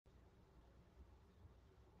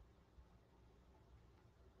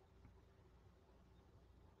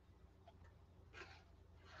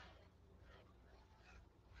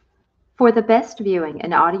For the best viewing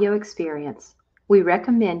and audio experience, we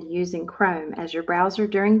recommend using Chrome as your browser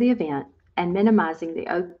during the event and minimizing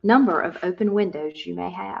the number of open windows you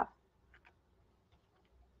may have.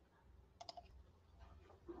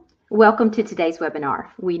 Welcome to today's webinar.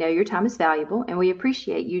 We know your time is valuable and we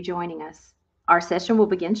appreciate you joining us. Our session will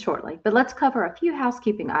begin shortly, but let's cover a few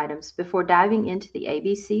housekeeping items before diving into the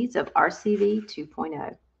ABCs of RCV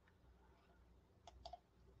 2.0.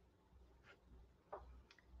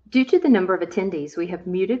 Due to the number of attendees, we have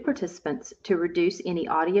muted participants to reduce any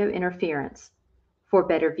audio interference. For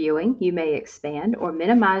better viewing, you may expand or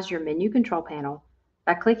minimize your menu control panel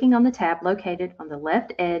by clicking on the tab located on the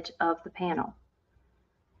left edge of the panel.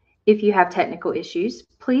 If you have technical issues,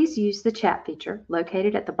 please use the chat feature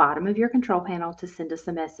located at the bottom of your control panel to send us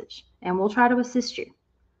a message, and we'll try to assist you.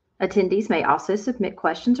 Attendees may also submit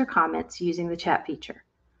questions or comments using the chat feature.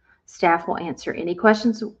 Staff will answer any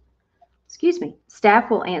questions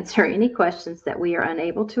that we are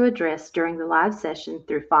unable to address during the live session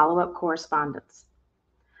through follow-up correspondence.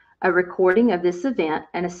 A recording of this event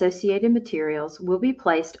and associated materials will be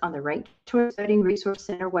placed on the Ranked Choice Voting Resource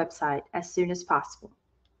Center website as soon as possible.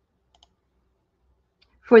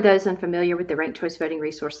 For those unfamiliar with the Ranked Choice Voting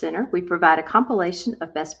Resource Center, we provide a compilation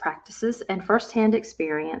of best practices and firsthand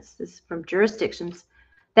experiences from jurisdictions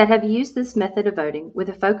that have used this method of voting with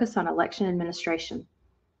a focus on election administration.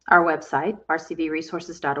 Our website,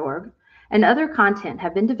 rcvresources.org, and other content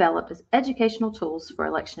have been developed as educational tools for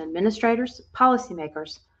election administrators,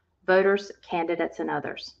 policymakers, voters, candidates, and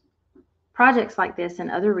others. Projects like this and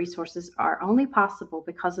other resources are only possible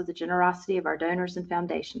because of the generosity of our donors and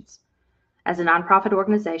foundations. As a nonprofit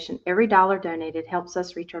organization, every dollar donated helps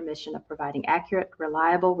us reach our mission of providing accurate,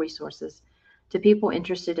 reliable resources to people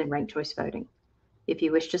interested in ranked choice voting. If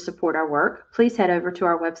you wish to support our work, please head over to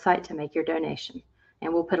our website to make your donation,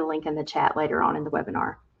 and we'll put a link in the chat later on in the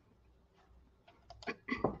webinar.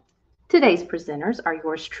 Today's presenters are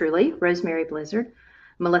yours truly, Rosemary Blizzard,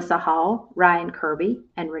 Melissa Hall, Ryan Kirby,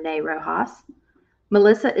 and Renee Rojas.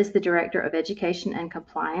 Melissa is the Director of Education and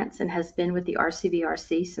Compliance and has been with the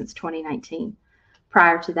RCVRC since 2019.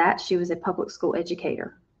 Prior to that, she was a public school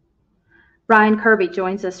educator. Ryan Kirby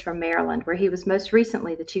joins us from Maryland, where he was most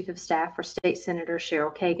recently the Chief of Staff for State Senator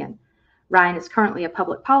Cheryl Kagan. Ryan is currently a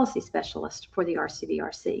public policy specialist for the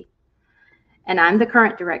RCVRC. And I'm the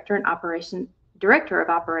current Director of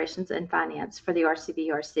Operations and Finance for the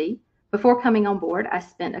RCVRC. Before coming on board, I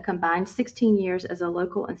spent a combined 16 years as a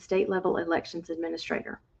local and state level elections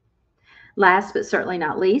administrator. Last but certainly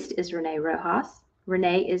not least is Renee Rojas.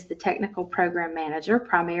 Renee is the Technical Program Manager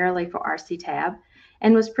primarily for RCTAB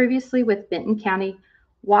and was previously with Benton County,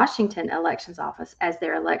 Washington Elections Office as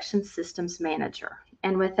their Election Systems Manager.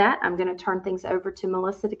 And with that, I'm going to turn things over to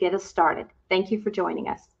Melissa to get us started. Thank you for joining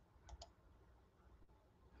us.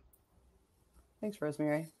 Thanks,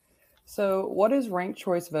 Rosemary. So what is ranked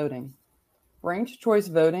choice voting? Ranked choice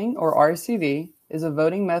voting, or RCV, is a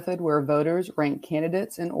voting method where voters rank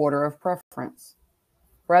candidates in order of preference.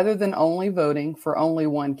 Rather than only voting for only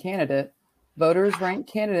one candidate, voters rank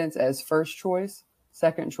candidates as first choice,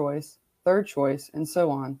 second choice, third choice, and so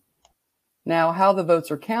on. Now, how the votes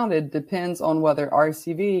are counted depends on whether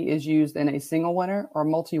RCV is used in a single winner or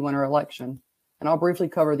multi-winner election, and I'll briefly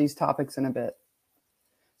cover these topics in a bit.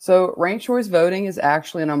 So ranked choice voting is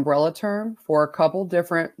actually an umbrella term for a couple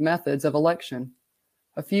different methods of election.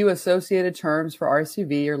 A few associated terms for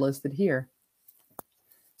RCV are listed here.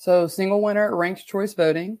 So single winner ranked choice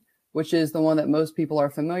voting, which is the one that most people are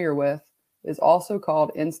familiar with, is also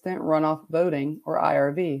called instant runoff voting, or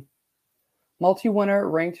IRV. Multi-winner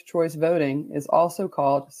ranked choice voting is also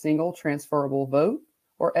called single transferable vote,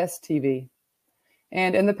 or STV.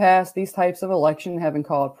 And in the past, these types of election have been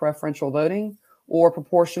called preferential voting or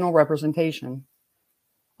proportional representation.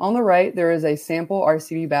 On the right, there is a sample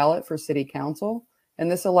RCV ballot for City Council,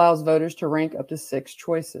 and this allows voters to rank up to 6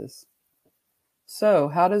 choices. So,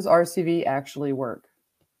 how does RCV actually work?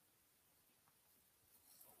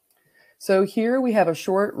 So here we have a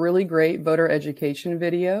short, really great voter education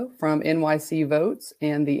video from NYC Votes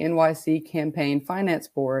and the NYC Campaign Finance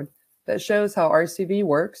Board that shows how RCV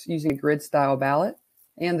works using a grid-style ballot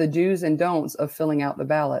and the do's and don'ts of filling out the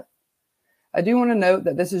ballot. I do want to note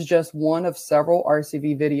that this is just one of several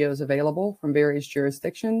RCV videos available from various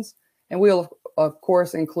jurisdictions, and we'll, of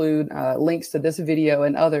course, include links to this video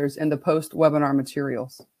and others in the post-webinar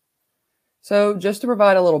materials. So just to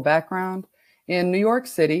provide a little background, in New York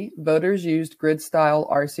City, voters used grid-style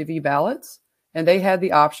RCV ballots, and they had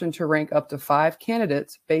the option to rank up to 5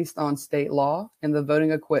 candidates based on state law and the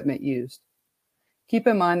voting equipment used. Keep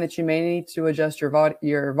in mind that you may need to adjust your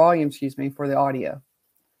volume for the audio.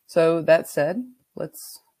 So that said,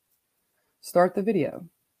 let's Start the video.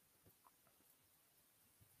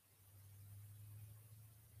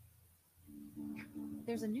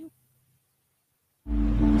 There's a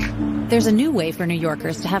new way for New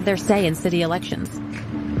Yorkers to have their say in city elections.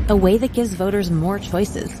 A way that gives voters more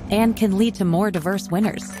choices and can lead to more diverse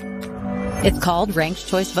winners. It's called ranked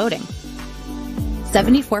choice voting.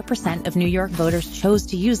 74% of New York voters chose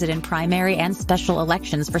to use it in primary and special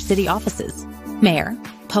elections for city offices: mayor,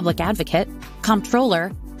 public advocate,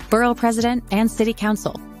 comptroller, borough president, and city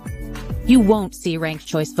council. You won't see ranked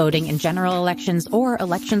choice voting in general elections or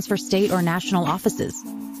elections for state or national offices.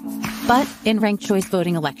 But in ranked choice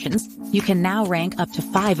voting elections, you can now rank up to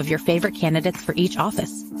 5 of your favorite candidates for each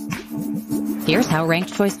office. Here's how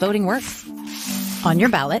ranked choice voting works. On your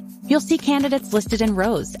ballot, you'll see candidates listed in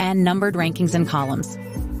rows and numbered rankings in columns.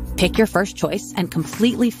 Pick your first choice and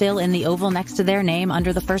completely fill in the oval next to their name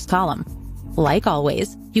under the first column. Like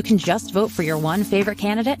always, you can just vote for your one favorite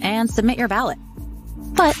candidate and submit your ballot.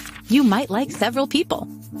 But you might like several people.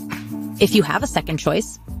 If you have a second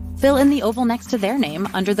choice, fill in the oval next to their name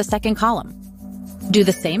under the second column. Do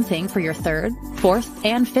the same thing for your third, fourth,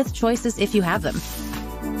 and fifth choices if you have them.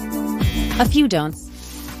 A few don'ts.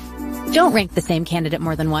 Don't rank the same candidate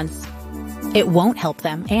more than once. It won't help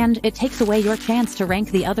them, and it takes away your chance to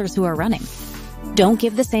rank the others who are running. Don't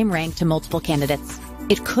give the same rank to multiple candidates.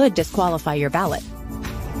 It could disqualify your ballot.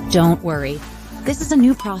 Don't worry. This is a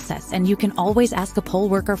new process, and you can always ask a poll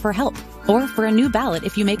worker for help, or for a new ballot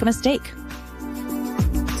if you make a mistake.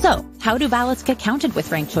 So, how do ballots get counted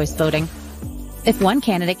with ranked choice voting? If one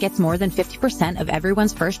candidate gets more than 50% of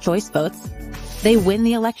everyone's first choice votes, they win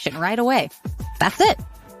the election right away. That's it.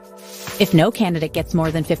 If no candidate gets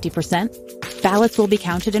more than 50%, ballots will be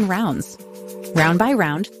counted in rounds. Round by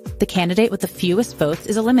round, the candidate with the fewest votes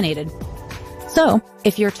is eliminated. So,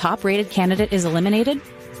 if your top-rated candidate is eliminated,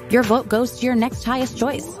 your vote goes to your next highest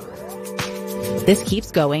choice. This keeps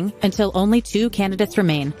going until only 2 candidates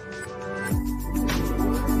remain.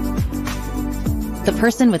 The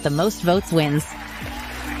person with the most votes wins.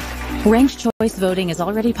 Ranked choice voting is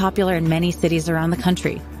already popular in many cities around the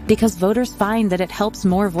country because voters find that it helps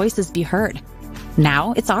more voices be heard.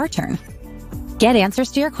 Now it's our turn. Get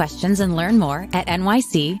answers to your questions and learn more at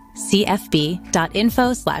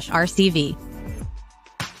nyccfb.info/RCV.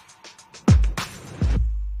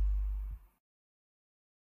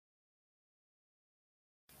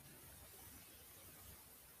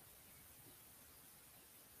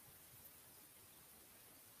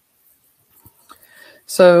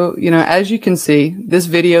 So, as you can see, this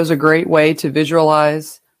video is a great way to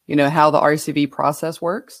visualize, how the RCV process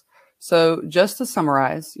works. So just to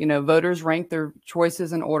summarize, voters rank their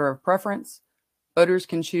choices in order of preference. Voters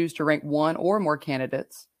can choose to rank one or more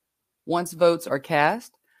candidates. Once votes are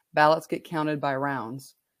cast, ballots get counted by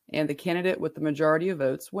rounds, and the candidate with the majority of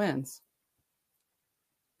votes wins.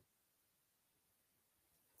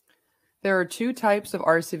 There are 2 types of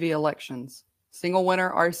RCV elections: single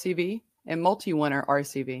winner RCV and multi-winner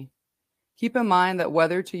RCV. Keep in mind that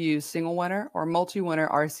whether to use single winner or multi-winner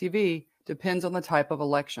RCV depends on the type of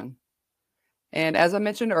election. And as I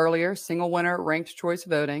mentioned earlier, single winner ranked choice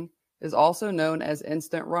voting is also known as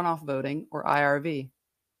instant runoff voting, or IRV.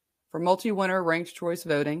 For multi-winner ranked choice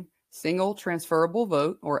voting, single transferable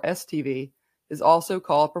vote, or STV, is also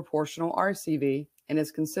called proportional RCV and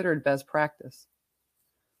is considered best practice.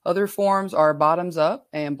 Other forms are bottoms up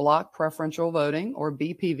and block preferential voting, or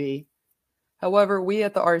BPV. However, we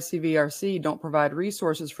at the RCVRC don't provide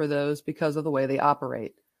resources for those because of the way they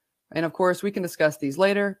operate. And of course, we can discuss these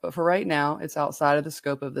later, but for right now, it's outside of the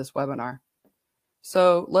scope of this webinar.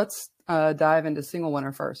 So let's dive into single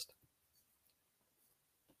winner first.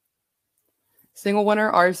 Single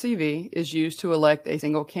winner RCV is used to elect a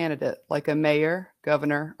single candidate, like a mayor,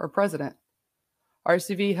 governor, or president.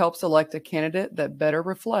 RCV helps elect a candidate that better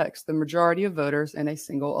reflects the majority of voters in a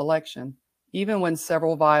single election, even when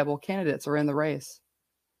several viable candidates are in the race.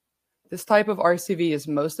 This type of RCV is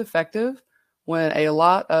most effective when a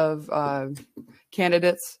lot of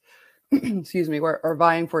candidates are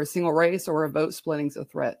vying for a single race or a vote splitting is a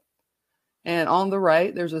threat. And on the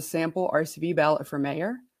right, there's a sample RCV ballot for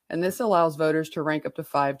mayor, and this allows voters to rank up to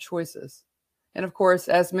 5 choices. And of course,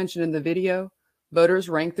 as mentioned in the video, voters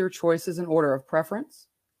rank their choices in order of preference.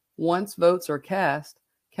 Once votes are cast,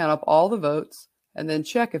 count up all the votes, and then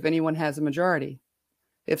check if anyone has a majority.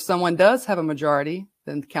 If someone does have a majority,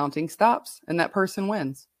 then counting stops and that person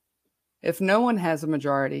wins. If no one has a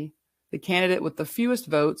majority, the candidate with the fewest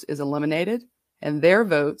votes is eliminated and their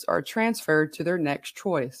votes are transferred to their next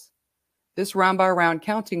choice. This round-by-round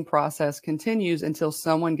counting process continues until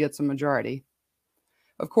someone gets a majority.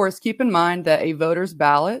 Of course, keep in mind that a voter's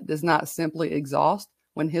ballot does not simply exhaust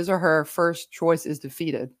when his or her first choice is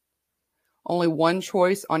defeated. Only one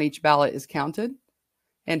choice on each ballot is counted,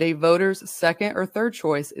 and a voter's second or third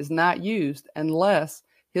choice is not used unless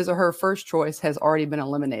his or her first choice has already been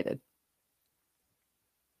eliminated.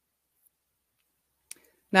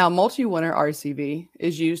 Now, multi-winner RCV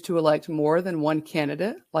is used to elect more than one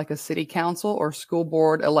candidate, like a city council or school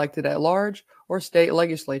board elected at large or state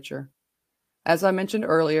legislature. As I mentioned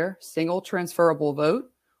earlier, single transferable vote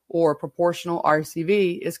or proportional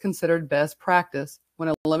RCV is considered best practice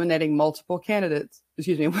when eliminating multiple candidates,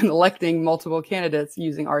 when electing multiple candidates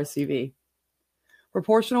using RCV.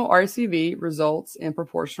 Proportional RCV results in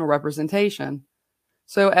proportional representation.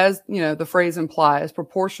 So as the phrase implies,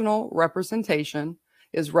 proportional representation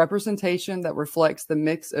is representation that reflects the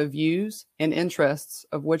mix of views and interests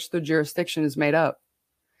of which the jurisdiction is made up.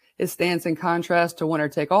 It stands in contrast to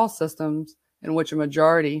winner-take-all systems in which a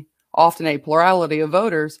majority, often a plurality of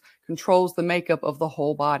voters, controls the makeup of the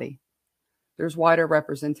whole body. There's wider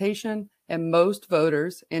representation, and most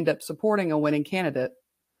voters end up supporting a winning candidate.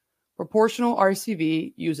 Proportional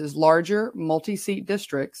RCV uses larger multi-seat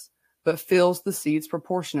districts, but fills the seats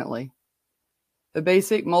proportionately. The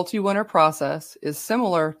basic multi-winner process is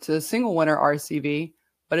similar to single-winner RCV,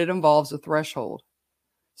 but it involves a threshold.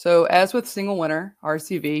 So as with single-winner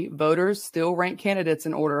RCV, voters still rank candidates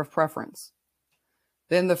in order of preference.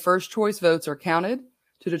 Then the first choice votes are counted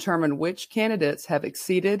to determine which candidates have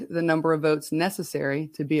exceeded the number of votes necessary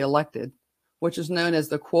to be elected, which is known as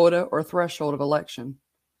the quota or threshold of election.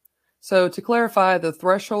 So to clarify, the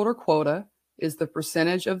threshold or quota is the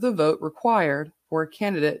percentage of the vote required for a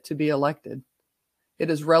candidate to be elected. It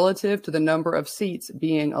is relative to the number of seats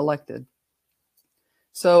being elected.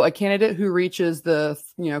 So a candidate who reaches the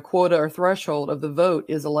quota or threshold of the vote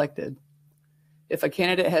is elected. If a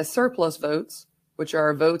candidate has surplus votes, which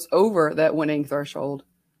are votes over that winning threshold,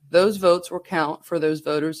 those votes will count for those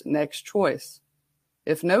voters' next choice.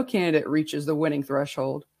 If no candidate reaches the winning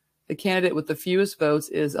threshold, the candidate with the fewest votes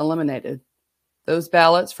is eliminated. Those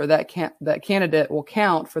ballots for that candidate will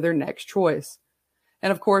count for their next choice.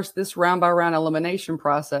 And of course, this round-by-round elimination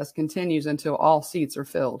process continues until all seats are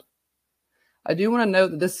filled. I do want to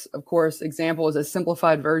note that this, of course, example is a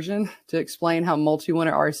simplified version to explain how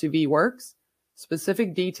multi-winner RCV works.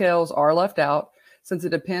 Specific details are left out since it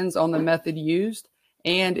depends on the method used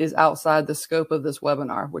and is outside the scope of this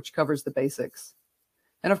webinar, which covers the basics.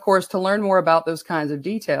 And of course, to learn more about those kinds of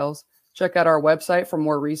details, check out our website for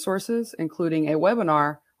more resources, including a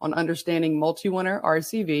webinar on understanding multi-winner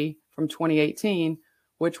RCV from 2018,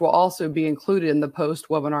 which will also be included in the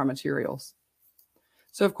post-webinar materials.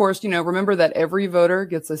 So of course, remember that every voter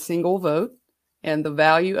gets a single vote and the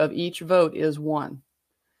value of each vote is 1.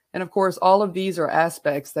 And of course, all of these are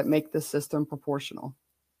aspects that make the system proportional.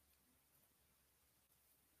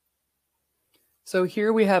 So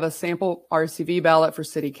here we have a sample RCV ballot for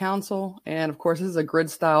City Council. And of course, this is a grid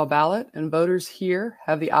style ballot, and voters here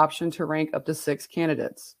have the option to rank up to 6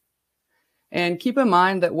 candidates. And keep in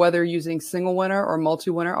mind that whether using single winner or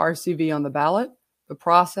multi-winner RCV on the ballot, the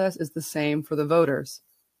process is the same for the voters.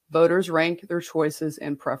 Voters rank their choices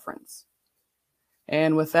in preference.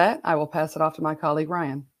 And with that, I will pass it off to my colleague,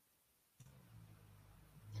 Ryan.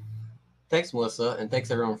 Thanks, Melissa, and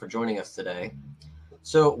thanks everyone for joining us today.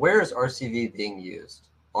 So where is RCV being used?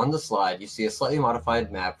 On the slide, you see a slightly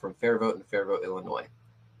modified map from Fairvote and Fairvote, Illinois.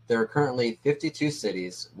 There are currently 52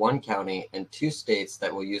 cities, 1 county, and 2 states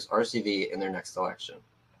that will use RCV in their next election.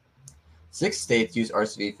 6 states use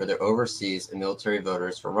RCV for their overseas and military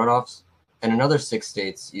voters for runoffs, and another 6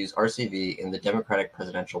 states use RCV in the Democratic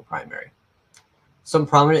presidential primary. Some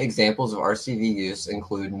prominent examples of RCV use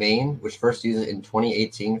include Maine, which first used it in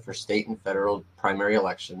 2018 for state and federal primary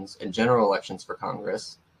elections and general elections for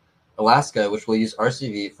Congress, Alaska, which will use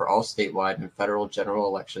RCV for all statewide and federal general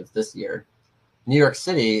elections this year, New York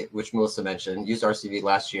City, which Melissa mentioned, used RCV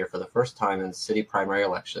last year for the first time in city primary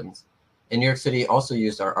elections. And New York City also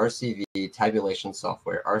used our RCV tabulation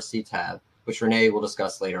software, RCTab, which Renee will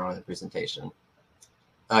discuss later on in the presentation.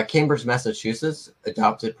 Cambridge, Massachusetts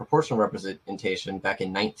adopted proportional representation back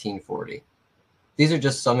in 1940. These are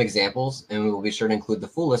just some examples, and we will be sure to include the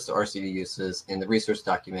full list of RCV uses in the resource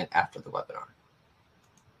document after the webinar.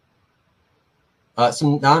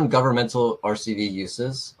 Some non-governmental RCV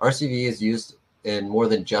uses. RCV is used in more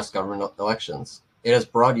than just government elections. It has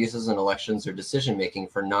broad uses in elections or decision-making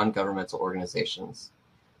for non-governmental organizations.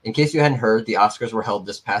 In case you hadn't heard, the Oscars were held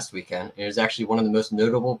this past weekend, and it is actually one of the most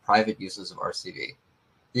notable private uses of RCV.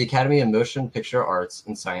 The Academy of Motion Picture Arts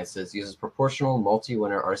and Sciences uses proportional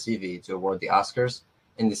multi-winner RCV to award the Oscars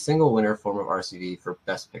and the single winner form of RCV for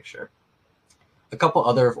Best Picture. A couple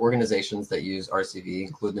other organizations that use RCV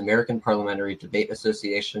include the American Parliamentary Debate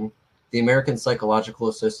Association, the American Psychological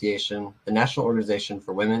Association, the National Organization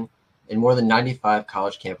for Women, and more than 95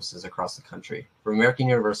 college campuses across the country, from American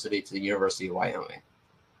University to the University of Wyoming.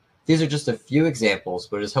 These are just a few examples,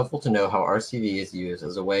 but it is helpful to know how RCV is used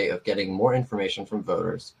as a way of getting more information from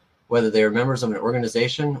voters, whether they are members of an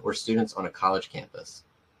organization or students on a college campus.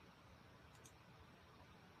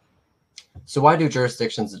 So why do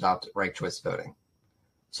jurisdictions adopt ranked choice voting?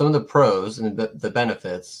 Some of the pros and the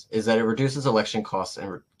benefits is that it reduces election costs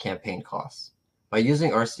and campaign costs. By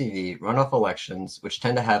using RCV, runoff elections, which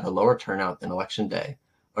tend to have a lower turnout than election day,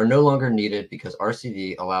 are no longer needed because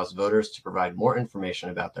RCV allows voters to provide more information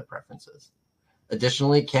about their preferences.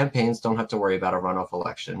 Additionally, campaigns don't have to worry about a runoff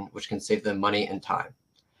election, which can save them money and time.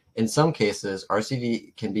 In some cases,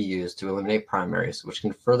 RCV can be used to eliminate primaries, which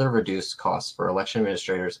can further reduce costs for election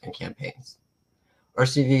administrators and campaigns.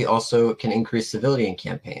 RCV also can increase civility in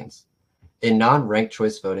campaigns. In non-ranked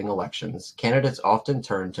choice voting elections, candidates often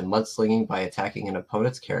turn to mudslinging by attacking an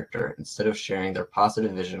opponent's character instead of sharing their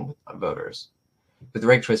positive vision with voters. With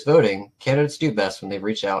ranked choice voting, candidates do best when they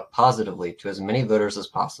reach out positively to as many voters as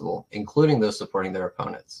possible, including those supporting their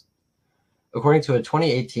opponents. According to a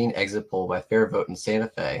 2018 exit poll by Fair Vote in Santa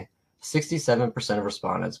Fe, 67% of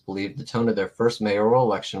respondents believed the tone of their first mayoral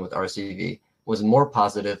election with RCV was more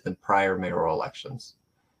positive than prior mayoral elections.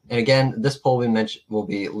 And again, this poll will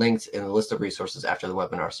be linked in the list of resources after the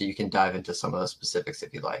webinar, so you can dive into some of the specifics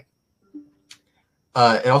if you'd like.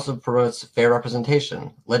 It also promotes fair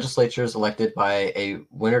representation. Legislatures elected by a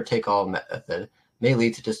winner-take-all method may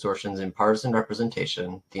lead to distortions in partisan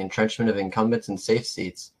representation, the entrenchment of incumbents in safe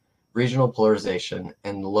seats, regional polarization,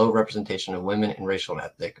 and the low representation of women and racial and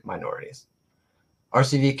ethnic minorities.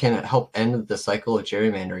 RCV can help end the cycle of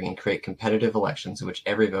gerrymandering and create competitive elections in which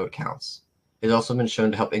every vote counts. It has also been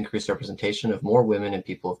shown to help increase representation of more women and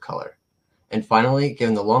people of color. And finally,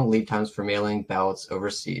 given the long lead times for mailing ballots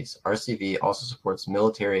overseas, RCV also supports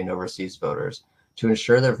military and overseas voters to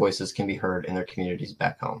ensure their voices can be heard in their communities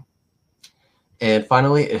back home. And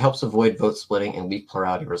finally, it helps avoid vote splitting and weak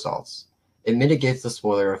plurality results. It mitigates the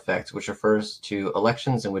spoiler effect, which refers to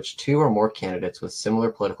elections in which two or more candidates with similar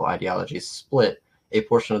political ideologies split a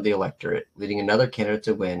portion of the electorate, leading another candidate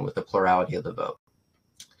to win with a plurality of the vote.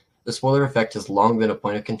 The spoiler effect has long been a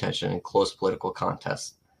point of contention in close political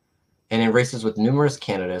contests, and in races with numerous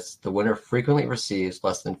candidates, the winner frequently receives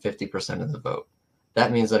less than 50% of the vote.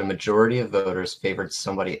 That means that a majority of voters favored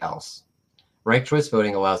somebody else. Ranked choice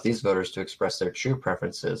voting allows these voters to express their true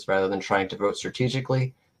preferences rather than trying to vote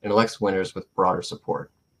strategically and elects winners with broader support.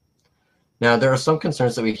 Now, there are some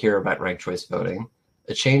concerns that we hear about ranked choice voting.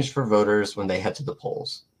 A change for voters when they head to the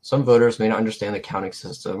polls. Some voters may not understand the counting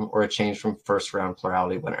system or a change from first round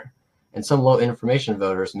plurality winner. And some low information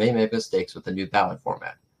voters may make mistakes with the new ballot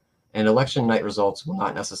format. And election night results will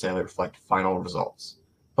not necessarily reflect final results.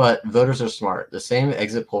 But voters are smart. The same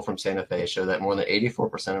exit poll from Santa Fe showed that more than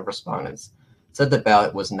 84% of respondents said the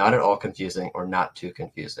ballot was not at all confusing or not too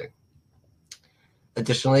confusing.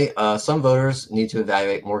 Additionally, some voters need to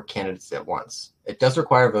evaluate more candidates at once. It does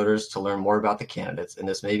require voters to learn more about the candidates, and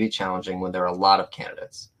this may be challenging when there are a lot of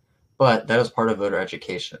candidates. But that is part of voter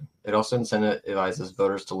education. It also incentivizes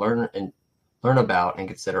voters to learn about and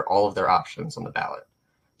consider all of their options on the ballot.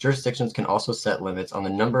 Jurisdictions can also set limits on the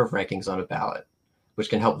number of rankings on a ballot, which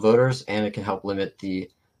can help voters, and it can help limit the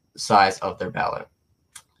size of their ballot.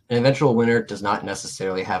 An eventual winner does not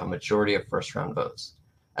necessarily have a majority of first-round votes.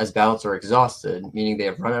 As ballots are exhausted, meaning they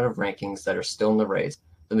have run out of rankings that are still in the race,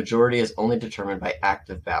 the majority is only determined by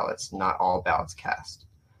active ballots, not all ballots cast.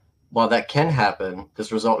 While that can happen,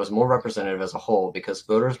 this result is more representative as a whole because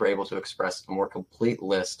voters were able to express a more complete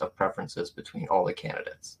list of preferences between all the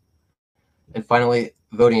candidates. And finally,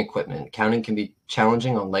 voting equipment. Counting can be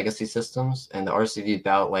challenging on legacy systems, and the RCV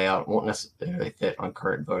ballot layout won't necessarily fit on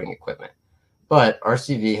current voting equipment. But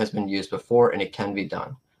RCV has been used before, and it can be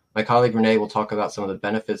done. My colleague Renee will talk about some of the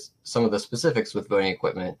benefits, some of the specifics with voting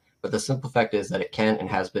equipment, but the simple fact is that it can and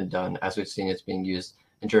has been done, as we've seen it's being used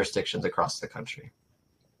in jurisdictions across the country.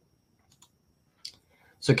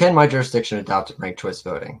 So can my jurisdiction adopt ranked choice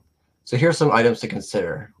voting? So here are some items to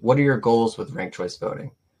consider. What are your goals with ranked choice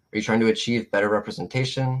voting? Are you trying to achieve better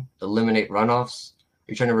representation, eliminate runoffs?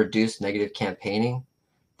 Are you trying to reduce negative campaigning?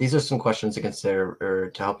 These are some questions to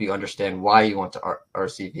consider to help you understand why you want to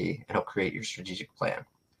RCV and help create your strategic plan.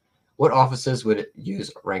 What offices would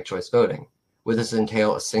use ranked choice voting? Would this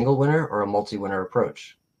entail a single winner or a multi-winner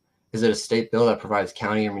approach? Is it a state bill that provides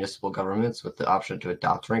county or municipal governments with the option to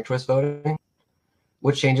adopt ranked choice voting?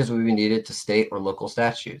 What changes would be needed to state or local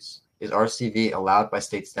statutes? Is RCV allowed by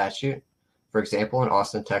state statute? For example, in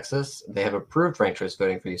Austin, Texas, they have approved ranked choice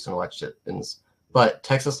voting for use in elections, but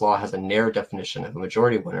Texas law has a narrow definition of a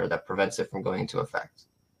majority winner that prevents it from going into effect.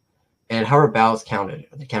 And how are ballots counted?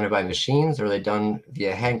 Are they counted by machines, or are they done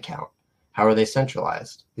via hand count? How are they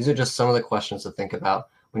centralized? These are just some of the questions to think about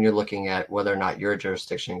when you're looking at whether or not your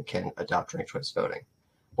jurisdiction can adopt ranked choice voting.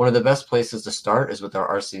 One of the best places to start is with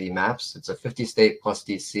our RCV maps. It's a 50-state plus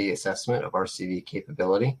DC assessment of RCV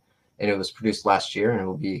capability, and it was produced last year and it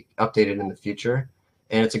will be updated in the future.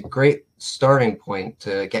 And it's a great starting point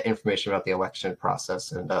to get information about the election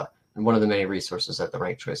process and one of the many resources that the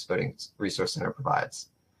Ranked Choice Voting Resource Center provides.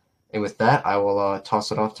 And with that, I will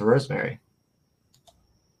toss it off to Rosemary.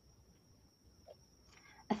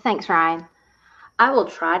 Thanks, Ryan. I will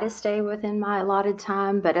try to stay within my allotted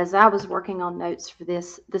time, but as I was working on notes for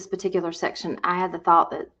this particular section, I had the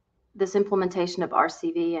thought that this implementation of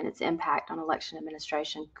RCV and its impact on election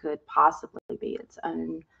administration could possibly be its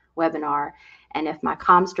own webinar. And if my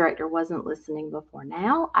comms director wasn't listening before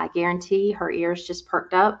now, I guarantee her ears just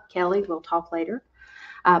perked up. Kelly, we'll talk later.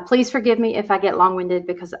 Please forgive me if I get long-winded,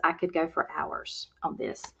 because I could go for hours on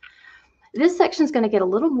this. This section is going to get a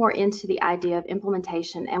little more into the idea of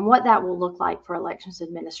implementation and what that will look like for elections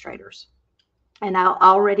administrators. And I'll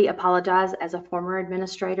already apologize, as a former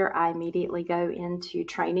administrator, I immediately go into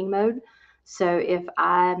training mode. So if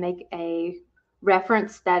I make a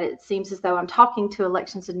reference that it seems as though I'm talking to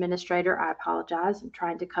elections administrator, I apologize. I'm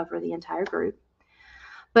trying to cover the entire group.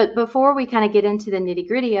 But before we kind of get into the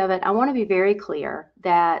nitty-gritty of it, I want to be very clear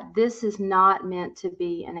that this is not meant to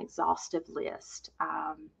be an exhaustive list.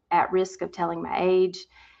 At risk of telling my age,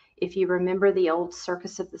 if you remember the old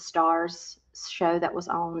Circus of the Stars show that was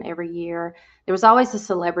on every year, there was always a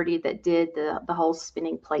celebrity that did the whole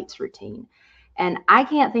spinning plates routine. And I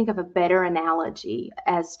can't think of a better analogy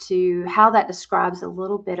as to how that describes a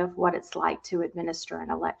little bit of what it's like to administer an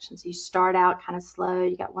election. So you start out kind of slow,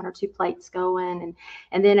 you got 1 or 2 plates going,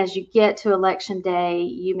 and then as you get to election day,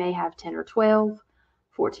 you may have 10 or 12,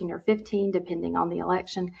 14 or 15, depending on the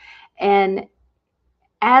election. And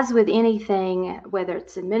as with anything, whether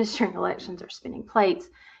it's administering elections or spinning plates,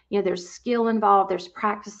 you know, there's skill involved, there's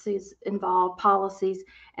practices involved, policies,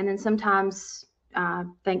 and then sometimes,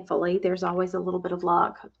 thankfully, there's always a little bit of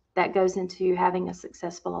luck that goes into having a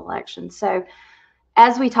successful election. So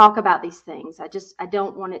as we talk about these things, I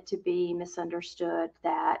don't want it to be misunderstood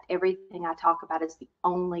that everything I talk about is the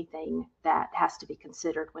only thing that has to be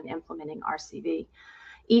considered when implementing RCV.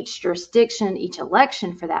 Each jurisdiction, each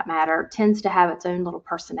election for that matter, tends to have its own little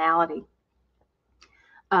personality.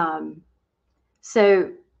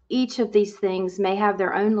 So each of these things may have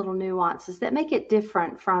their own little nuances that make it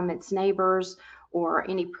different from its neighbors or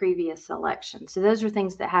any previous election. So those are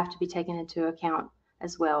things that have to be taken into account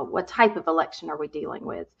as well. What type of election are we dealing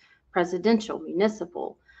with? Presidential,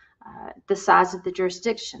 municipal, the size of the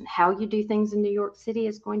jurisdiction. How you do things in New York City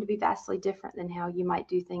is going to be vastly different than how you might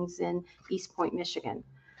do things in East Point, Michigan.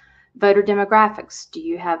 Voter demographics. Do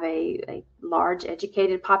you have a large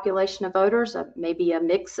educated population of voters, maybe a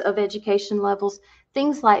mix of education levels?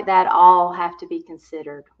 Things like that all have to be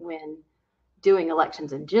considered when doing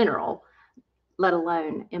elections in general, let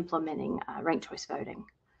alone implementing ranked choice voting.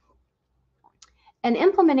 And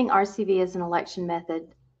implementing RCV as an election method,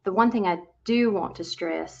 the one thing I do want to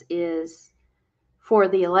stress is for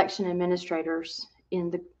the election administrators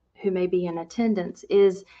who may be in attendance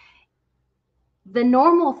is the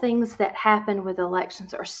normal things that happen with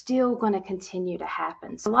elections are still going to continue to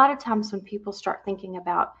happen. So a lot of times when people start thinking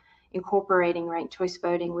about incorporating ranked choice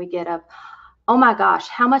voting, we get oh my gosh,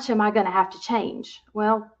 how much am I going to have to change?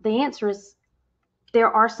 Well, the answer is there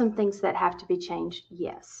are some things that have to be changed,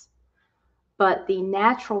 yes. But the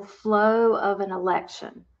natural flow of an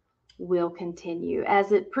election will continue,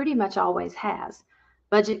 as it pretty much always has.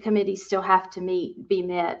 Budget committees still have to be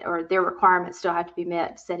met, or their requirements still have to be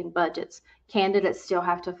met, setting budgets. Candidates still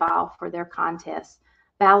have to file for their contests.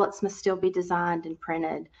 Ballots must still be designed and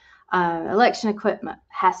printed. Election equipment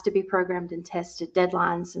has to be programmed and tested.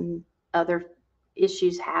 Deadlines and other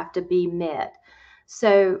issues have to be met.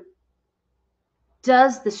 So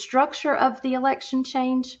does the structure of the election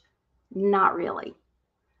change? Not really.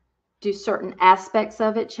 Do certain aspects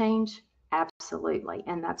of it change? Absolutely.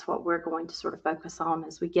 And that's what we're going to sort of focus on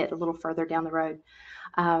as we get a little further down the road.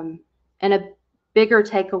 And a bigger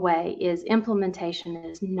takeaway is implementation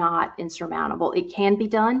is not insurmountable. It can be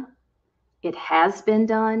done. It has been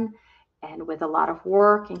done. And with a lot of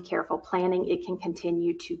work and careful planning, it can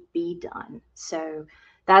continue to be done. So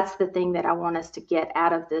that's the thing that I want us to get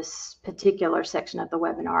out of this particular section of the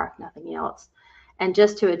webinar, if nothing else. And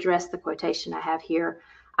just to address the quotation I have here,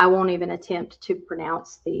 I won't even attempt to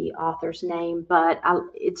pronounce the author's name, but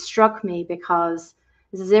it struck me because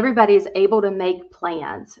this is everybody is able to make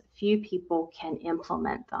plans. Few people can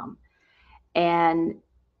implement them. And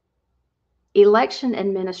election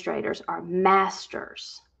administrators are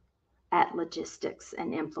masters at logistics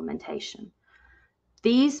and implementation.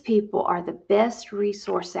 These people are the best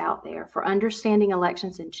resource out there for understanding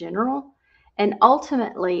elections in general and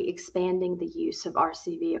ultimately expanding the use of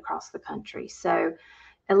RCV across the country. So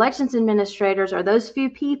elections administrators are those few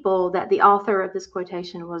people that the author of this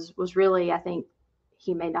quotation was really, I think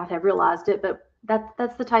he may not have realized it, but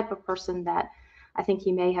that's the type of person that I think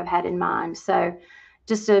he may have had in mind. So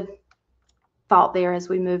just a thought there as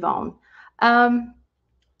we move on.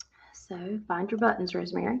 So find your buttons,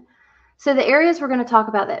 Rosemary. So the areas we're going to talk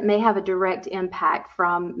about that may have a direct impact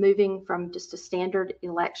from moving from just a standard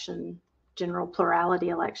election, general plurality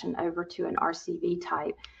election, over to an RCV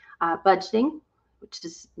type. Budgeting, which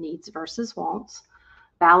is needs versus wants.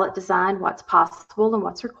 Ballot design, what's possible and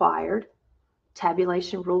what's required.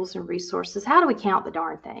 Tabulation rules and resources. How do we count the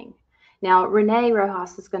darn thing? Now, Renee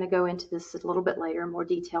Rojas is going to go into this a little bit later in more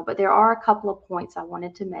detail, but there are a couple of points I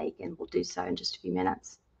wanted to make, and we'll do so in just a few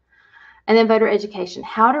minutes. And then voter education,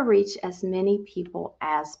 how to reach as many people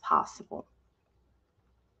as possible.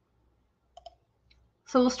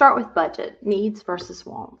 So we'll start with budget, needs versus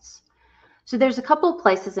wants. So there's a couple of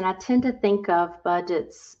places, and I tend to think of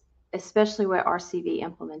budgets, especially where RCV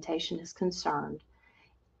implementation is concerned,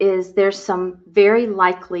 is there's some very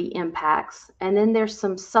likely impacts, and then there's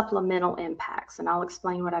some supplemental impacts, and I'll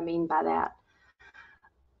explain what I mean by that.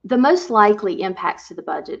 The most likely impacts to the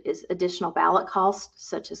budget is additional ballot costs,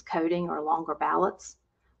 such as coding or longer ballots,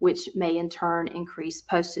 which may in turn increase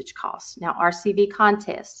postage costs. Now, RCV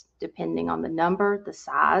contests, depending on the number, the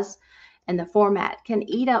size, and the format, can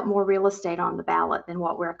eat up more real estate on the ballot than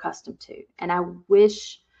what we're accustomed to. And I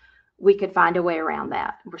wish we could find a way around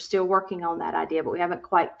that. We're still working on that idea, but we haven't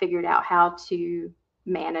quite figured out how to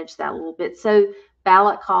manage that a little bit. So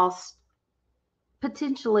ballot costs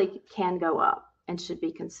potentially can go up and should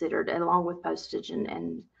be considered, along with postage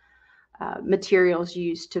and materials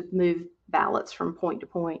used to move ballots from point to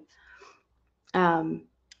point.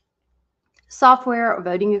 Software or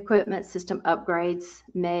voting equipment system upgrades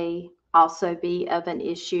may also be of an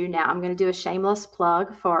issue. Now, I'm going to do a shameless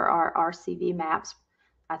plug for our RCV maps.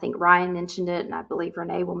 I think Ryan mentioned it, and I believe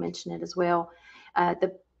Renee will mention it as well.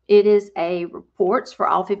 It is a reports for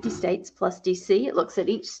all 50 states plus DC. It looks at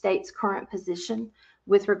each state's current position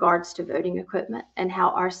with regards to voting equipment and how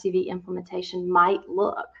RCV implementation might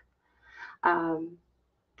look.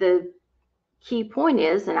 The key point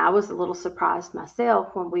is, and I was a little surprised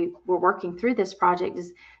myself when we were working through this project,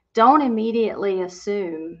 is don't immediately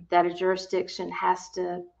assume that a jurisdiction has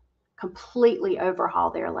to completely overhaul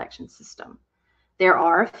their election system. There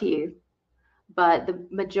are a few, but the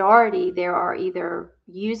majority, there are either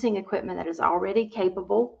using equipment that is already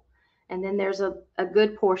capable, and then there's a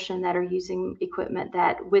good portion that are using equipment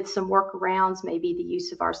that, with some workarounds, maybe the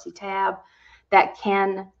use of RC Tab, that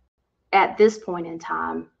can, at this point in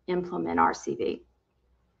time, implement RCV.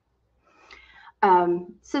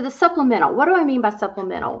 So the supplemental, what do I mean by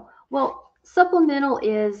supplemental? Well, supplemental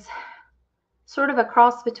is sort of a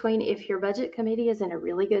cross between if your budget committee is in a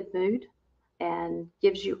really good mood and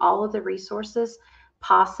gives you all of the resources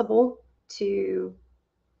possible to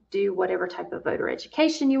do whatever type of voter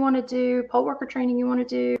education you want to do, poll worker training you want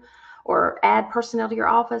to do, or add personnel to your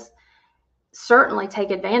office, certainly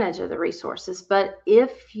take advantage of the resources. But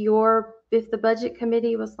if the budget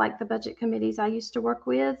committee was like the budget committees I used to work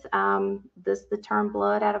with, the term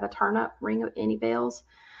blood out of a turnip, ring any bells?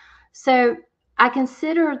 So I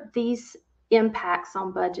consider these impacts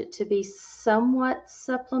on budget to be somewhat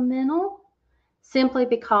supplemental, simply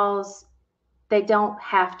because they don't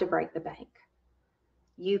have to break the bank.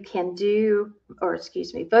 You can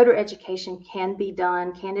voter education can be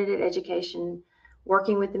done, candidate education,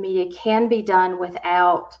 working with the media can be done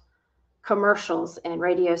without commercials and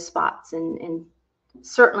radio spots. And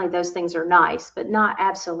certainly those things are nice, but not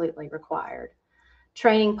absolutely required.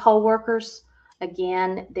 Training poll workers,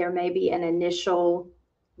 again, there may be an initial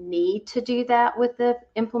need to do that with the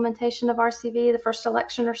implementation of RCV, the first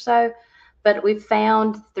election or so. But we've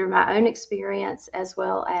found through my own experience, as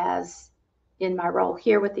well as in my role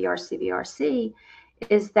here with the RCVRC,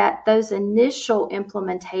 is that those initial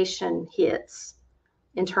implementation hits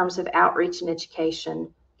in terms of outreach and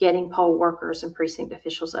education, getting poll workers and precinct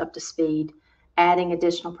officials up to speed, adding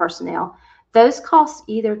additional personnel, those costs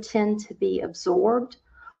either tend to be absorbed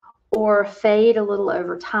or fade a little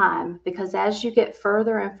over time, because as you get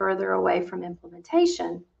further and further away from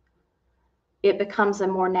implementation, it becomes a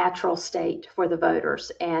more natural state for the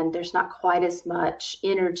voters, and there's not quite as much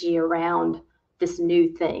energy around this new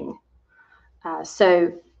thing.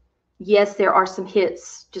 So yes, there are some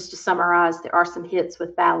hits, just to summarize, there are some hits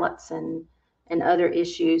with ballots and other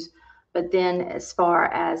issues, but then as far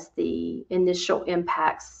as the initial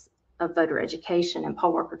impacts of voter education and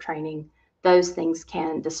poll worker training, those things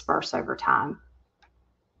can disperse over time.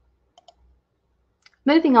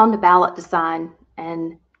 Moving on to ballot design,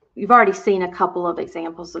 and you've already seen a couple of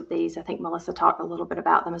examples of these. I think Melissa talked a little bit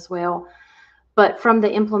about them as well. But from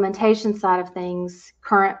the implementation side of things,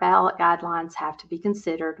 current ballot guidelines have to be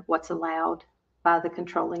considered, what's allowed by the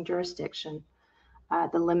controlling jurisdiction.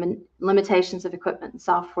 The limitations of equipment and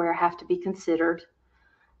software have to be considered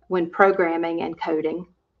when programming and coding.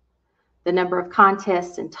 The number of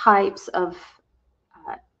contests and types of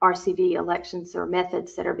RCV elections or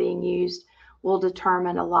methods that are being used will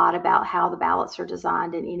determine a lot about how the ballots are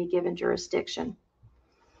designed in any given jurisdiction.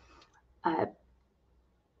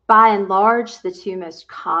 By and large, the two most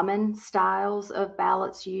common styles of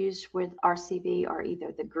ballots used with RCV are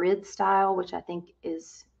either the grid style, which I think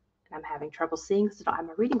is, I'm having trouble seeing because I don't have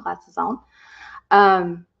my reading glasses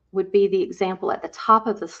on, would be the example at the top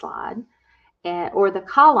of the slide, or the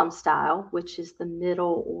column style, which is the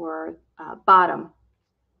middle or bottom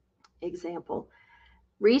example.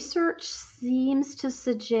 Research seems to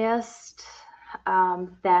suggest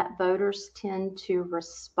that voters tend to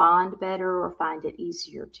respond better or find it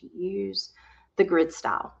easier to use the grid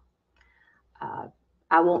style.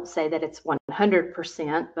 I won't say that it's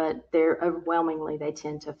 100%, but overwhelmingly they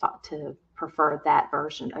tend to prefer that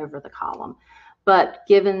version over the column. But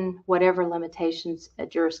given whatever limitations a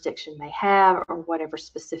jurisdiction may have or whatever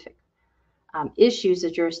specific issues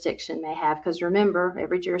a jurisdiction may have, because remember,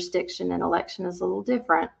 every jurisdiction and election is a little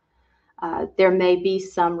different, there may be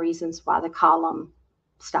some reasons why the column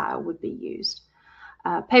style would be used.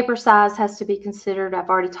 Paper size has to be considered. I've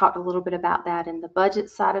already talked a little bit about that in the budget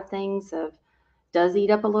side of things. Does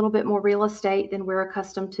eat up a little bit more real estate than we're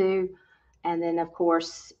accustomed to. And then, of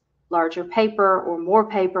course, larger paper or more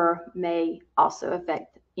paper may also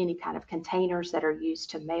affect any kind of containers that are used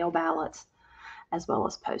to mail ballots, as well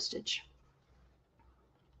as postage.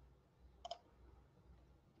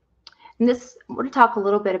 And this, I want to talk a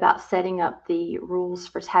little bit about setting up the rules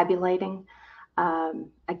for tabulating.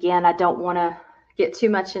 Again, I don't want to get too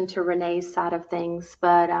much into Renee's side of things,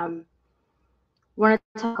 but want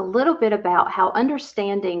to talk a little bit about how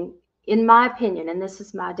understanding, in my opinion, and this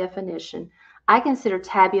is my definition, I consider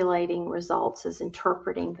tabulating results as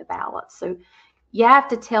interpreting the ballots. So you have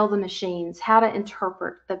to tell the machines how to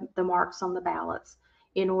interpret the marks on the ballots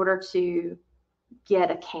in order to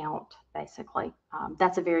get a count, basically.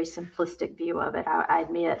 That's a very simplistic view of it, I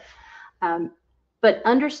admit. But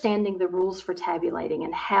understanding the rules for tabulating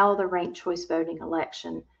and how the ranked choice voting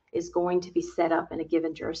election is going to be set up in a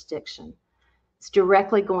given jurisdiction, it's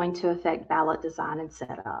directly going to affect ballot design and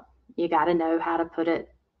setup. You got to know how to put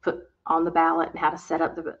on the ballot and how to set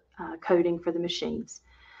up the coding for the machines.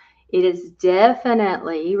 It is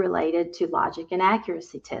definitely related to logic and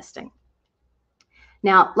accuracy testing.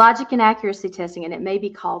 Now, logic and accuracy testing, and it may be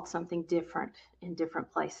called something different in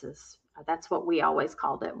different places. That's what we always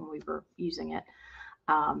called it when we were using it.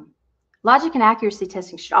 Logic and accuracy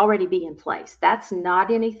testing should already be in place. That's not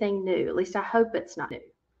anything new. At least I hope it's not new.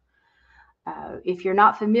 If you're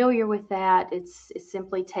not familiar with that, it's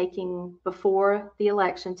simply taking, before the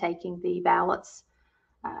election, taking the ballots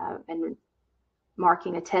and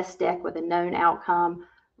marking a test deck with a known outcome,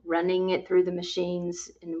 running it through the machines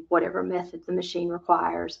in whatever method the machine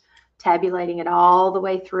requires, tabulating it all the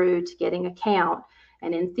way through to getting a count.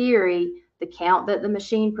 And in theory, the count that the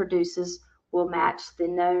machine produces will match the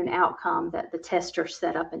known outcome that the tester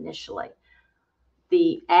set up initially.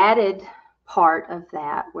 The added part of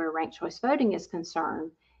that, where ranked choice voting is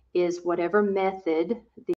concerned, is whatever method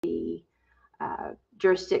the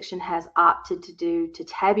jurisdiction has opted to do to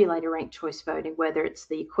tabulate a ranked choice voting, whether it's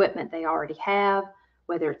the equipment they already have,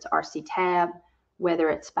 whether it's RC tab, whether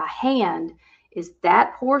it's by hand, is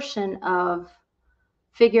that portion of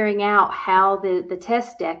figuring out how the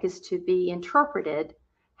test deck is to be interpreted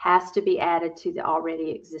has to be added to the already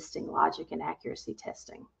existing logic and accuracy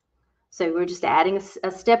testing. So we're just adding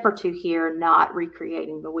a step or two here, not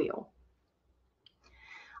recreating the wheel.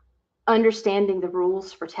 Understanding the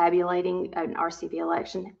rules for tabulating an RCV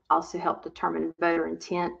election also help determine voter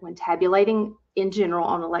intent when tabulating in general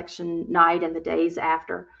on election night and the days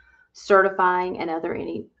after, certifying and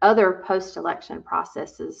any other post-election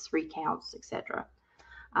processes, recounts, etc.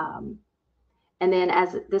 And then,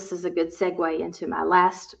 as this is a good segue into my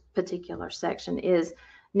last particular section, is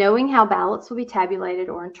knowing how ballots will be tabulated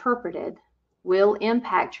or interpreted will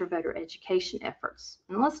impact your voter education efforts.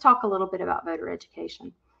 And let's talk a little bit about voter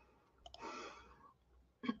education.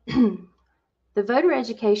 The voter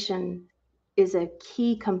education is a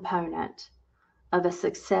key component of a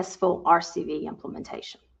successful RCV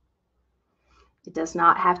implementation. It does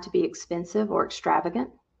not have to be expensive or extravagant.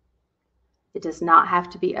 It does not have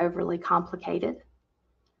to be overly complicated.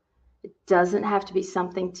 It doesn't have to be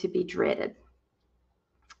something to be dreaded.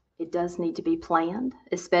 It does need to be planned,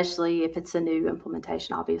 especially if it's a new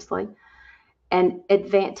implementation, obviously. And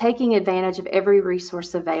taking advantage of every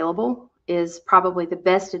resource available is probably the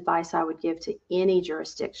best advice I would give to any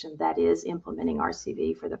jurisdiction that is implementing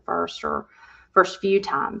RCV for the first few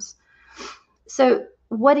times. So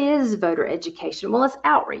what is voter education? Well, it's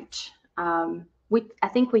outreach. I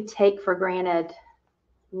think we take for granted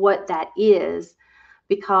what that is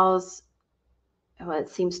because it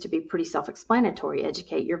seems to be pretty self-explanatory,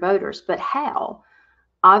 educate your voters, but how?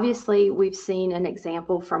 Obviously, we've seen an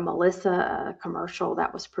example from Melissa, a commercial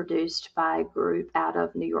that was produced by a group out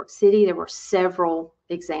of New York City. There were several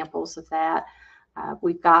examples of that.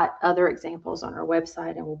 We've got other examples on our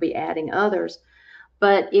website, and we'll be adding others.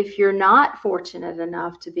 But if you're not fortunate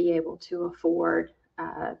enough to be able to afford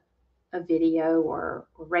a video or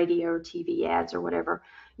radio or TV ads or whatever,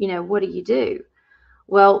 what do?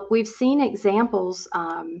 Well, we've seen examples,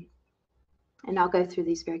 and I'll go through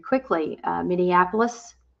these very quickly.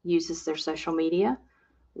 Minneapolis uses their social media,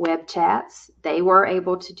 web chats. They were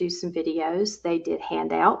able to do some videos. They did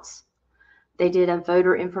handouts. They did a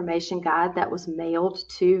voter information guide that was mailed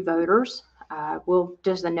to voters.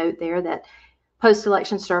 There's a note there that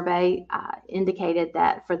post-election survey indicated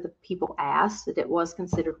that for the people asked, that it was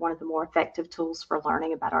considered one of the more effective tools for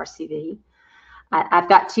learning about RCV. I've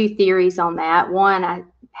got two theories on that.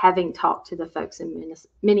 One, having talked to the folks in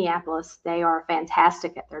Minneapolis, they are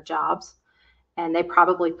fantastic at their jobs, and they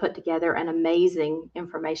probably put together an amazing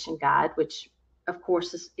information guide, which of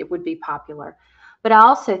course it would be popular. But I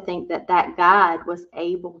also think that guide was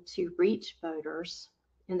able to reach voters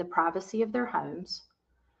in the privacy of their homes,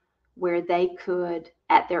 where they could,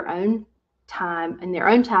 at their own time, in their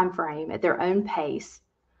own time frame, at their own pace,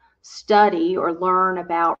 study or learn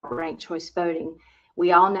about ranked choice voting.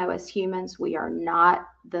 We all know as humans, we are not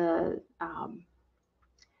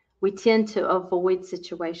we tend to avoid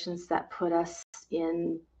situations that put us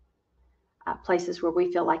in places where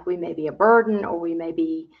we feel like we may be a burden, or we may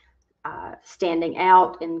be standing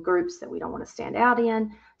out in groups that we don't want to stand out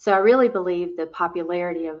in. So I really believe the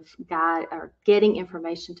popularity of guide or getting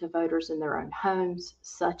information to voters in their own homes,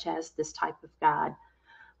 such as this type of guide,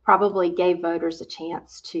 probably gave voters a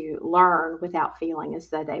chance to learn without feeling as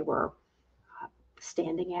though they were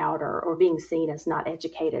standing out or being seen as not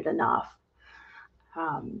educated enough.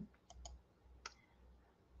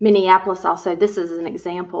 Minneapolis also, this is an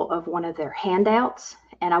example of one of their handouts,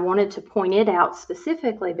 and I wanted to point it out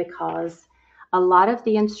specifically because a lot of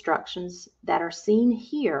the instructions that are seen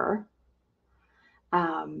here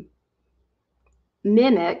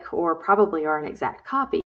mimic, or probably are an exact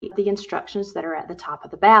copy, the instructions that are at the top of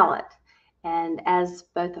the ballot. And as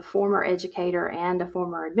both a former educator and a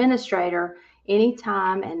former administrator,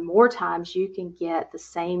 anytime and more times you can get the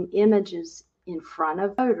same images in front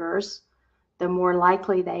of voters, the more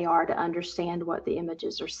likely they are to understand what the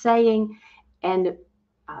images are saying and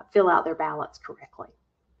fill out their ballots correctly.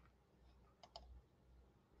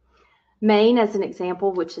 Maine, as an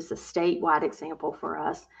example, which is a statewide example for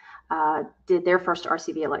us, did their first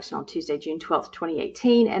RCV election on Tuesday, June 12th,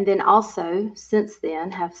 2018, and then also since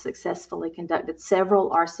then have successfully conducted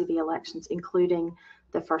several RCV elections, including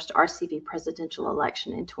the first RCV presidential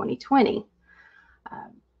election in 2020.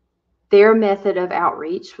 Their method of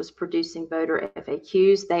outreach was producing voter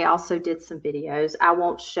FAQs. They also did some videos. I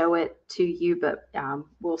won't show it to you, but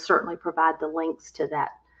we'll certainly provide the links to that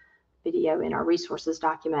video in our resources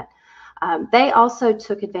document. They also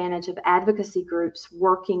took advantage of advocacy groups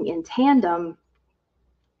working in tandem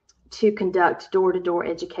to conduct door-to-door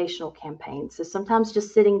educational campaigns. So sometimes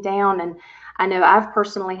just sitting down, and I know I've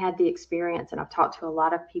personally had the experience, and I've talked to a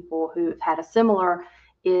lot of people who've had a similar,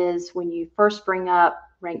 is when you first bring up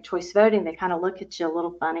ranked choice voting, they kind of look at you a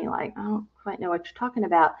little funny, like, I don't quite know what you're talking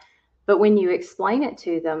about. But when you explain it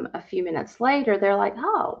to them a few minutes later, they're like,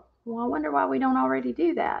 oh, well, I wonder why we don't already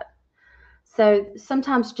do that. So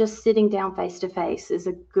sometimes just sitting down face to face is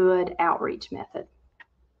a good outreach method.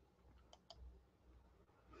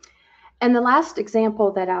 And the last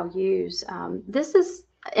example that I'll use, this is,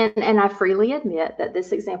 and I freely admit that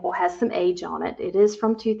this example has some age on it. It is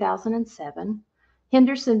from 2007.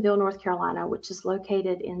 Hendersonville, North Carolina, which is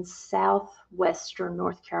located in southwestern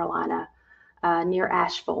North Carolina, near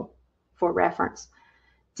Asheville, for reference,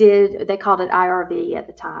 they called it IRV at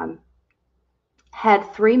the time,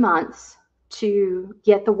 had 3 months to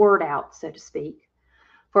get the word out, so to speak,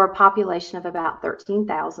 for a population of about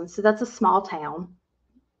 13,000. So that's a small town.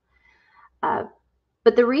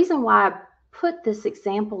 But the reason why I put this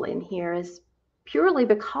example in here is purely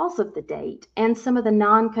because of the date and some of the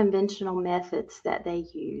non-conventional methods that they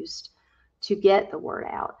used to get the word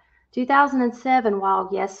out. 2007, while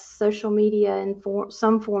yes, social media in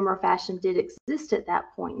some form or fashion did exist at that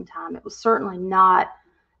point in time, it was certainly not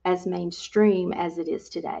as mainstream as it is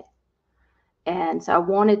today. And so I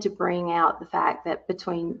wanted to bring out the fact that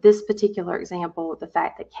between this particular example, the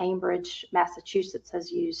fact that Cambridge, Massachusetts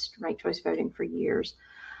has used ranked choice voting for years,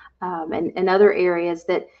 and other areas,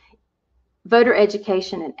 that voter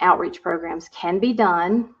education and outreach programs can be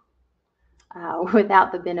done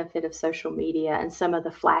without the benefit of social media and some of the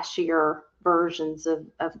flashier versions of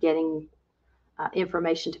getting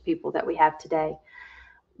information to people that we have today.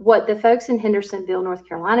 What the folks in Hendersonville, North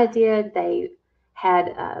Carolina did, they had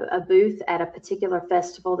a booth at a particular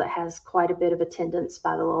festival that has quite a bit of attendance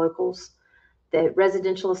by the locals. The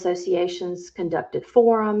residential associations conducted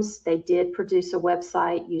forums. They did produce a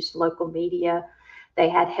website, used local media. They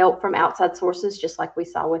had help from outside sources, just like we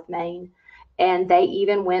saw with Maine. And they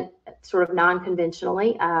even went sort of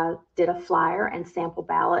non-conventionally, did a flyer and sample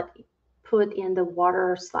ballot put in the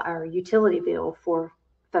water or utility bill for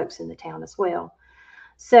folks in the town as well.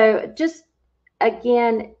 So just,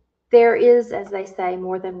 again, there is, as they say,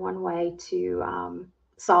 more than one way to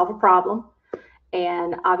solve a problem.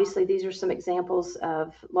 And obviously, these are some examples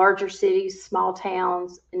of larger cities, small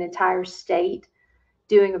towns, an entire state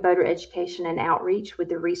doing a voter education and outreach with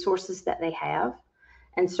the resources that they have.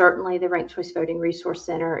 And certainly the Ranked Choice Voting Resource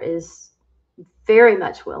Center is very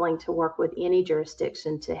much willing to work with any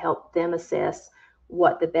jurisdiction to help them assess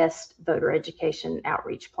what the best voter education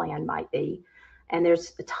outreach plan might be. And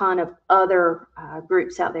there's a ton of other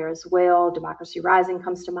groups out there as well. Democracy Rising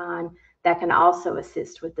comes to mind that can also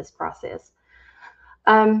assist with this process.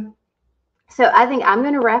 So I think I'm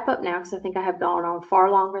going to wrap up now because I think I have gone on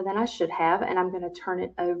far longer than I should have, and I'm going to turn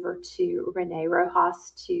it over to Renee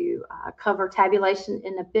Rojas to cover tabulation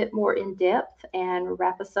in a bit more in depth and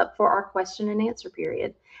wrap us up for our question and answer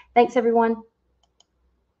period. Thanks, everyone.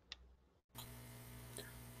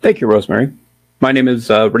 Thank you, Rosemary. My name is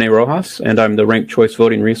Renee Rojas, and I'm the Ranked Choice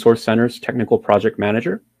Voting Resource Center's Technical Project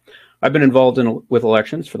Manager. I've been involved with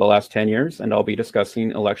elections for the last 10 years, and I'll be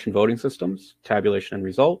discussing election voting systems, tabulation and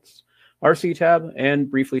results, RC-Tab, and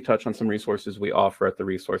briefly touch on some resources we offer at the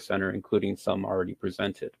Resource Center, including some already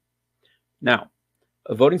presented. Now,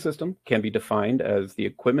 a voting system can be defined as the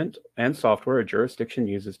equipment and software a jurisdiction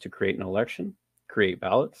uses to create an election, create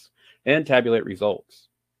ballots, and tabulate results.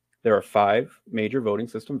 There are 5 major voting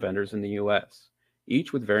system vendors in the U.S.,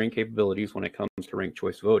 each with varying capabilities when it comes to ranked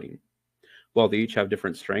choice voting. While they each have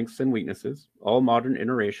different strengths and weaknesses, all modern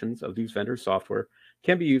iterations of these vendor software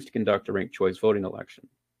can be used to conduct a ranked choice voting election.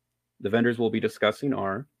 The vendors we'll be discussing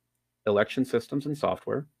are Election Systems and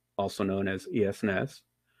Software, also known as ES&S,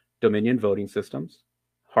 Dominion Voting Systems,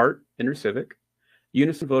 Hart InterCivic,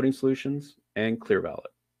 Unison Voting Solutions, and ClearBallot.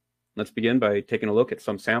 Let's begin by taking a look at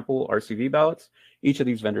some sample RCV ballots each of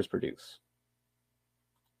these vendors produce.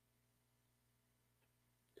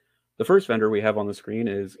 The first vendor we have on the screen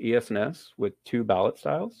is ES&S with 2 ballot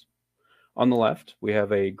styles. On the left, we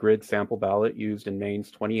have a grid sample ballot used in Maine's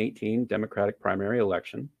 2018 Democratic primary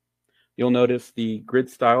election. You'll notice the grid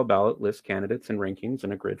style ballot lists candidates and rankings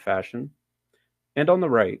in a grid fashion. And on the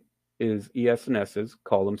right is ES&S's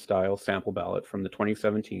column style sample ballot from the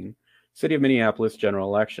 2017 City of Minneapolis general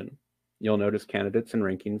election. You'll notice candidates and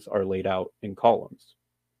rankings are laid out in columns.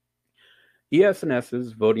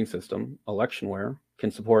 ES&S's voting system, Electionware,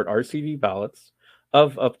 can support RCV ballots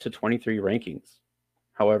of up to 23 rankings.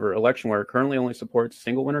 However, Electionware currently only supports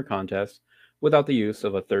single winner contests without the use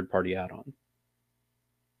of a third-party add-on.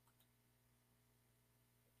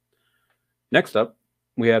 Next up,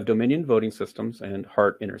 we have Dominion Voting Systems and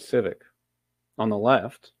Hart InterCivic. On the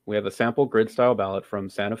left, we have a sample grid-style ballot from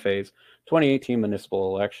Santa Fe's 2018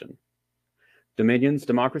 municipal election. Dominion's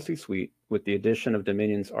Democracy Suite, with the addition of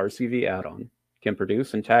Dominion's RCV add-on, can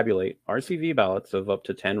produce and tabulate RCV ballots of up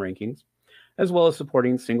to 10 rankings, as well as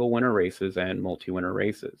supporting single-winner races and multi-winner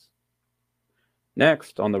races.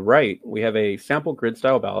 Next, on the right, we have a sample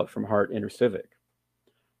grid-style ballot from Hart InterCivic.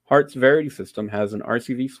 Hart's Verity system has an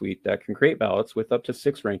RCV suite that can create ballots with up to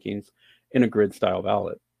 6 rankings in a grid-style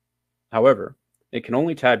ballot. However, it can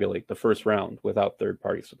only tabulate the first round without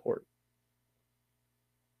third-party support.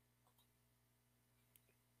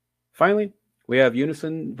 Finally, we have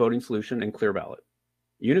Unison Voting Solution and ClearBallot.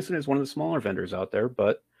 Unison is one of the smaller vendors out there,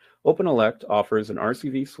 but OpenElect offers an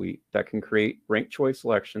RCV suite that can create ranked choice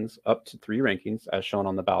elections up to 3 rankings as shown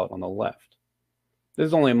on the ballot on the left. This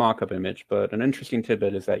is only a mock-up image, but an interesting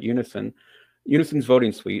tidbit is that Unison's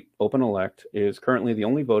voting suite, OpenElect, is currently the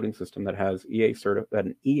only voting system that has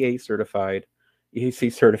an EAC certified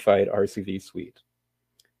RCV suite.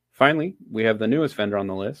 Finally, we have the newest vendor on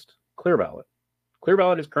the list, ClearBallot.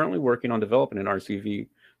 ClearBallot is currently working on developing an RCV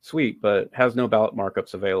suite, but has no ballot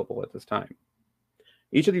markups available at this time.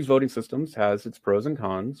 Each of these voting systems has its pros and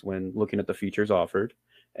cons when looking at the features offered,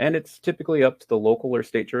 and it's typically up to the local or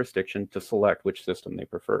state jurisdiction to select which system they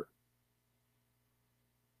prefer.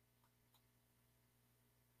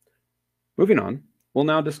 Moving on, we'll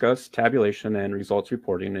now discuss tabulation and results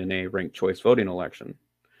reporting in a ranked choice voting election.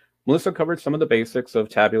 Melissa covered some of the basics of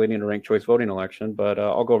tabulating a ranked choice voting election, but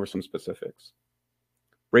I'll go over some specifics.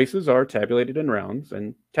 Races are tabulated in rounds,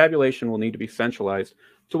 and tabulation will need to be centralized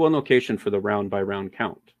to one location for the round-by-round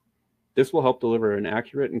count. This will help deliver an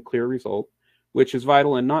accurate and clear result, which is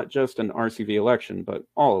vital in not just an RCV election, but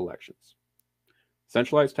all elections.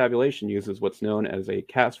 Centralized tabulation uses what's known as a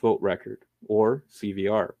cast vote record, or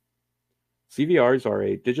CVR. CVRs are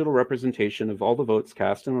a digital representation of all the votes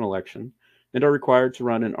cast in an election and are required to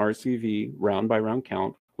run an RCV round-by-round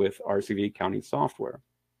count with RCV counting software.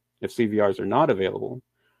 If CVRs are not available,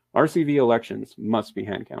 RCV elections must be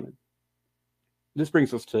hand-counted. This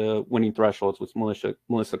brings us to winning thresholds, which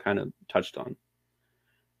Melissa kind of touched on.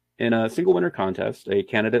 In a single winner contest, a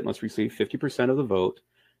candidate must receive 50% of the vote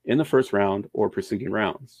in the first round or preceding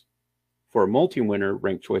rounds. For a multi-winner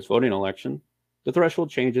ranked choice voting election, the threshold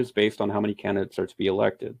changes based on how many candidates are to be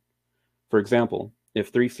elected. For example, if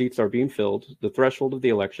 3 seats are being filled, the threshold of the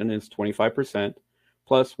election is 25%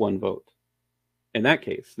 plus 1 vote. In that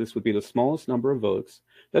case, this would be the smallest number of votes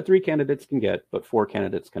that 3 candidates can get, but 4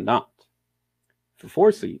 candidates cannot. For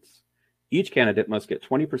 4 seats, each candidate must get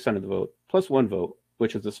 20% of the vote plus 1 vote,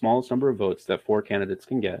 which is the smallest number of votes that 4 candidates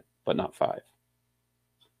can get, but not 5.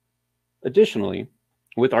 Additionally,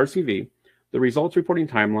 with RCV, the results reporting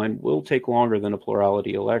timeline will take longer than a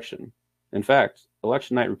plurality election. In fact,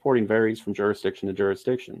 election night reporting varies from jurisdiction to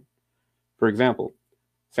jurisdiction. For example,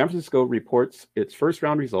 San Francisco reports its first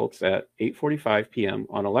round results at 8:45 p.m.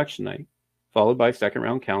 on election night, followed by second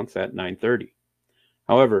round counts at 9:30.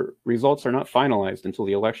 However, results are not finalized until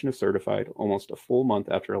the election is certified almost a full month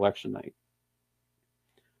after election night.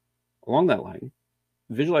 Along that line,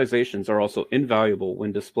 visualizations are also invaluable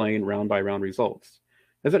when displaying round-by-round results,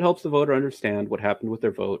 as it helps the voter understand what happened with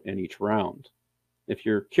their vote in each round. If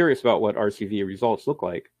you're curious about what RCV results look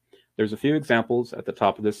like, there's a few examples at the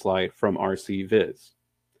top of this slide from RCViz.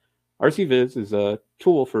 RCViz is a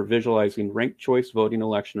tool for visualizing ranked choice voting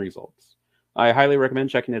election results. I highly recommend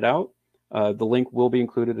checking it out. The link will be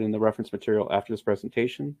included in the reference material after this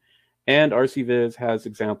presentation, and RCViz has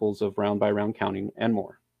examples of round-by-round counting and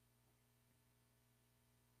more.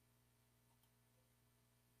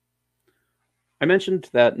 I mentioned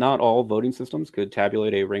that not all voting systems could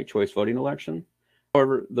tabulate a ranked choice voting election.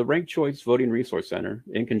 However, the Ranked Choice Voting Resource Center,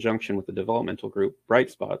 in conjunction with the developmental group Bright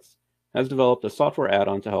Spots, has developed a software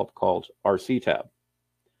add-on to help called RCTab.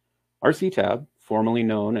 RCTab, formerly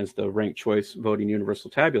known as the Ranked Choice Voting Universal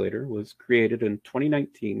Tabulator, was created in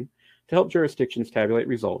 2019 to help jurisdictions tabulate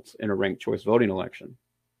results in a ranked choice voting election.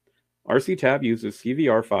 RCTab uses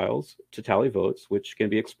CVR files to tally votes, which can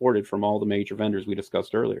be exported from all the major vendors we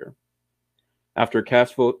discussed earlier. After a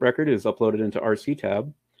cast vote record is uploaded into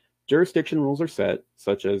RCTab, jurisdiction rules are set,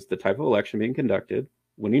 such as the type of election being conducted,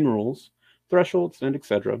 winning rules, thresholds, and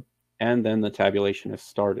etc., and then the tabulation is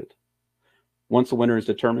started. Once a winner is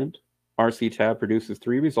determined, RCTab produces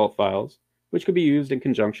 3 result files, which could be used in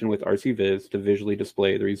conjunction with RCViz to visually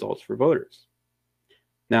display the results for voters.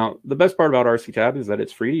 Now, the best part about RCTab is that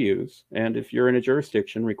it's free to use, and if you're in a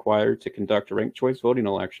jurisdiction required to conduct a ranked choice voting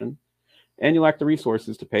election, and you lack the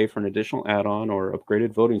resources to pay for an additional add-on or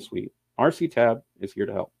upgraded voting suite, RCTab is here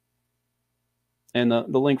to help. And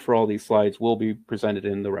the link for all these slides will be presented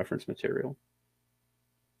in the reference material.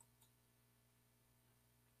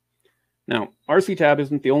 Now, RCTab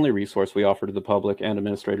isn't the only resource we offer to the public and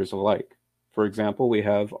administrators alike. For example, we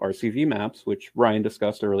have RCV Maps, which Ryan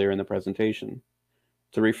discussed earlier in the presentation.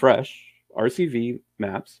 To refresh, RCV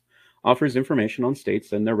Maps offers information on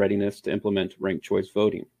states and their readiness to implement ranked choice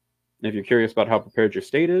voting. And if you're curious about how prepared your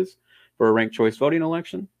state is for a ranked choice voting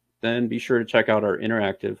election, then be sure to check out our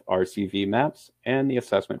interactive RCV Maps and the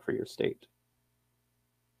assessment for your state.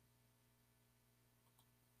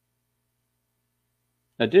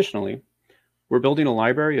 Additionally, we're building a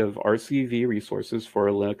library of RCV resources for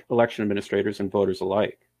election administrators and voters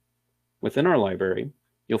alike. Within our library,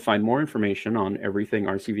 you'll find more information on everything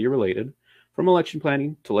RCV related, from election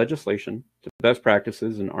planning to legislation to best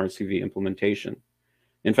practices in RCV implementation.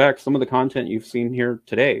 In fact, some of the content you've seen here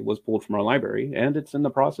today was pulled from our library, and it's in the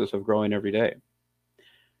process of growing every day.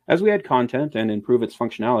 As we add content and improve its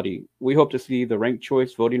functionality, we hope to see the Ranked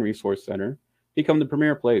Choice Voting Resource Center become the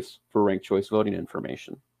premier place for ranked choice voting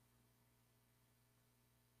information.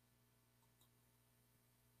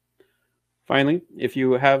 Finally, if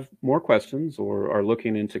you have more questions or are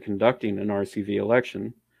looking into conducting an RCV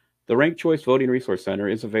election, the Ranked Choice Voting Resource Center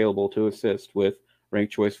is available to assist with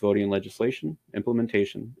ranked choice voting legislation,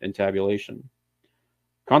 implementation, and tabulation.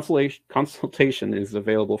 Consultation is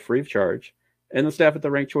available free of charge, and the staff at the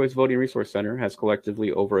Ranked Choice Voting Resource Center has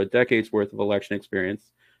collectively over a decade's worth of election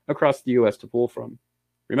experience across the U.S. to pull from.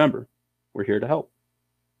 Remember, we're here to help.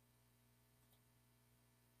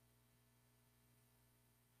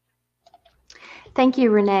 Thank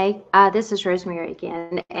you, Renee. This is Rosemary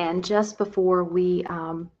again. And just before we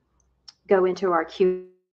go into our Q&A,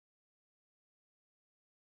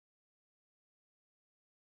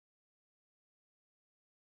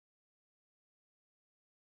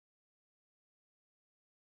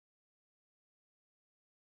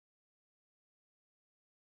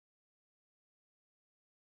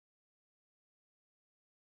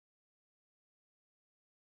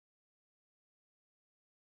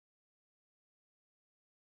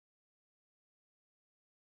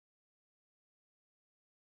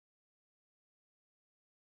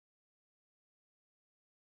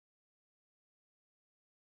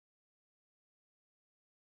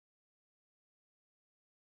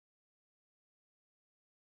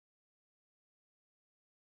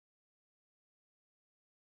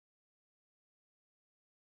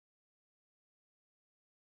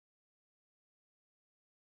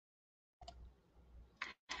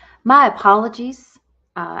 my apologies.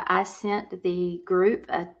 I sent the group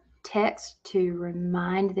a text to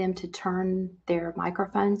remind them to turn their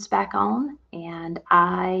microphones back on, and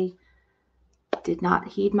I did not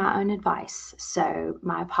heed my own advice. So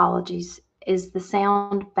my apologies. Is the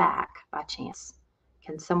sound back by chance?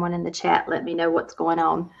 Can someone in the chat let me know what's going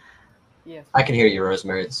on? Yes. I can hear you,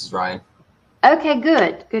 Rosemary. This is Ryan. Okay,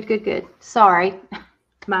 good. Sorry.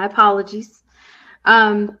 My apologies.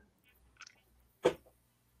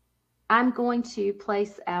 I'm going to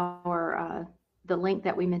place our the link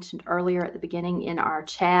that we mentioned earlier at the beginning in our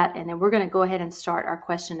chat, and then we're going to go ahead and start our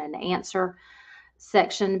question and answer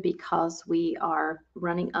section because we are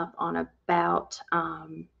running up on about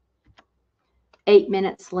 8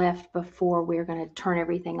 minutes left before we're going to turn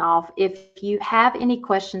everything off. If you have any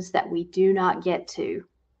questions that we do not get to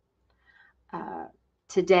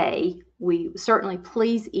today, we certainly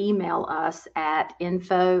please email us at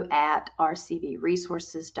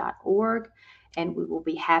info@rcvresources.org, and we will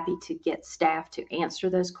be happy to get staff to answer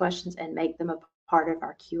those questions and make them a part of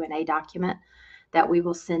our Q&A document that we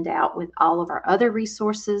will send out with all of our other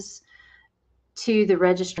resources to the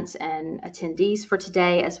registrants and attendees for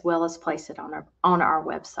today, as well as place it on our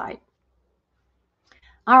website.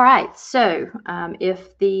 All right, so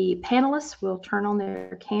if the panelists will turn on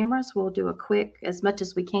their cameras, we'll do a quick, as much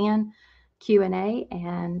as we can, Q&A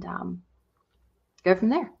and go from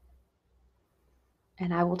there.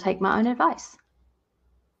 And I will take my own advice.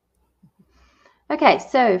 Okay,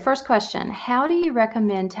 so first question, how do you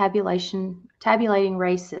recommend tabulating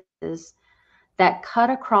races that cut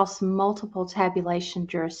across multiple tabulation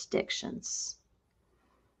jurisdictions?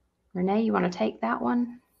 Renee, you want to take that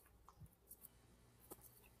one?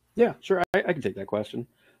 Yeah, sure. I can take that question.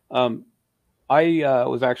 I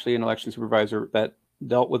was actually an election supervisor that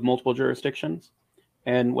dealt with multiple jurisdictions.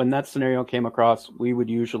 And when that scenario came across, we would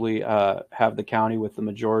usually have the county with the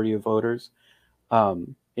majority of voters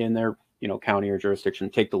in their county or jurisdiction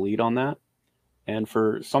take the lead on that. And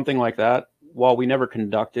for something like that, while we never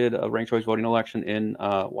conducted a ranked choice voting election in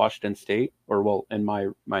Washington State, or well, in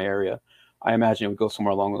my area, I imagine it would go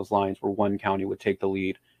somewhere along those lines where one county would take the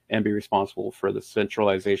lead and be responsible for the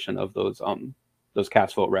centralization of those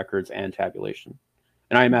cast vote records and tabulation.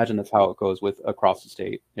 And I imagine that's how it goes with across the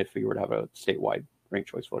state if we were to have a statewide ranked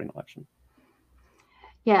choice voting election.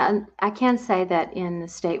 Yeah, and I can say that in the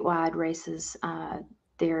statewide races,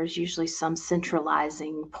 there's usually some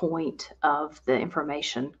centralizing point of the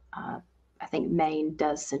information. I think Maine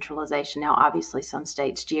does centralization. Now, obviously, some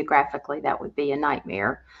states geographically, that would be a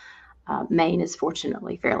nightmare. Maine is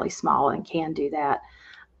fortunately fairly small and can do that.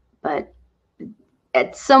 But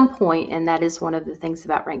at some point, and that is one of the things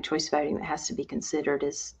about ranked choice voting that has to be considered,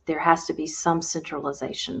 is there has to be some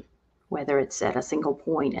centralization, whether it's at a single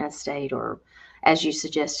point in a state or, as you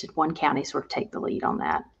suggested, one county sort of take the lead on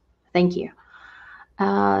that. Thank you.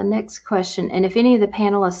 Next question. And if any of the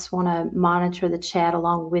panelists want to monitor the chat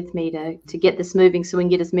along with me to get this moving so we can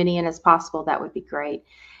get as many in as possible, that would be great.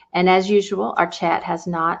 And as usual, our chat has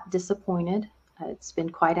not disappointed. It's been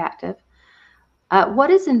quite active. What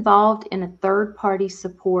is involved in a third-party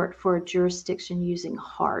support for a jurisdiction using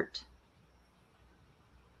HART?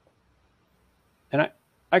 And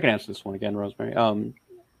I can answer this one again, Rosemary.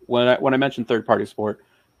 When I mentioned third-party support,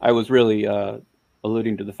 I was really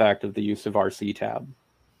alluding to the fact of the use of RCTab.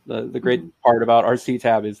 The great part about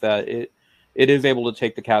RCTab is that it is able to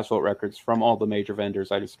take the cast vote records from all the major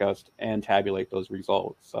vendors I discussed and tabulate those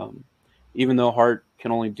results. Even though HART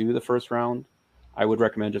can only do the first round, I would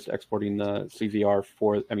recommend just exporting the CVR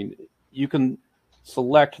for, I mean, you can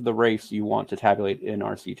select the race you want to tabulate in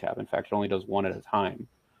RCTab. In fact, it only does one at a time.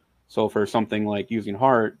 So for something like using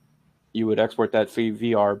HART, you would export that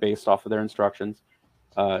CVR based off of their instructions,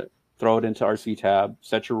 throw it into RCTab,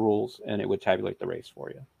 set your rules, and it would tabulate the race for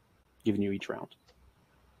you, giving you each round.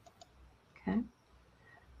 Okay.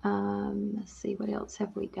 Let's see, what else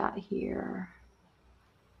have we got here?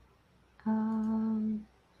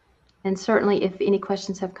 And certainly if any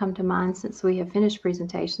questions have come to mind since we have finished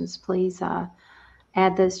presentations, please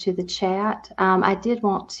add those to the chat. I did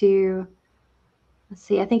want to, let's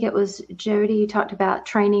see, I think it was Jody, you talked about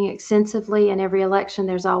training extensively. In every election,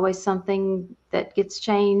 there's always something that gets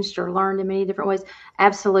changed or learned in many different ways.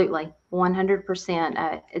 Absolutely,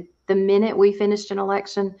 100%. The minute we finished an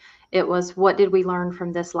election, it was, what did we learn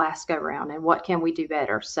from this last go round and what can we do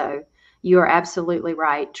better? So you are absolutely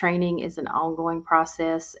right. Training is an ongoing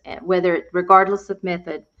process, regardless of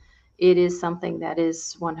method, it is something that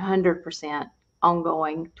is 100%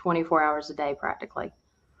 ongoing, 24 hours a day practically.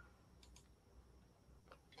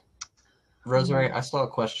 Rosemary, I saw a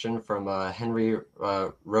question from Henry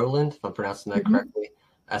Rowland, if I'm pronouncing that correctly,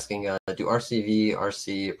 asking, do RCV,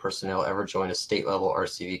 RC personnel ever join a state-level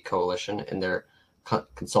RCV coalition in their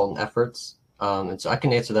consultant efforts? And so I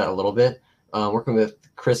can answer that a little bit. Working with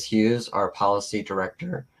Chris Hughes, our policy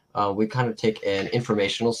director, we kind of take an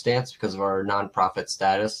informational stance because of our nonprofit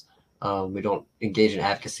status. We don't engage in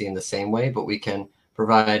advocacy in the same way, but we can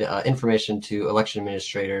provide information to election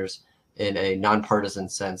administrators in a nonpartisan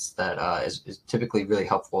sense that is typically really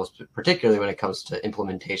helpful, particularly when it comes to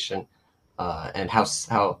implementation and how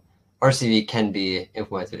RCV can be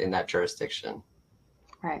implemented in that jurisdiction.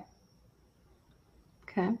 Right.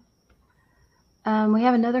 Okay. We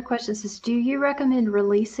have another question that says, do you recommend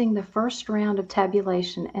releasing the first round of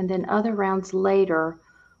tabulation and then other rounds later,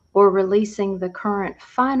 or releasing the current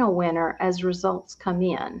final winner as results come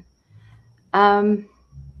in?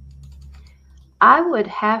 I would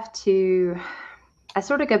have to, I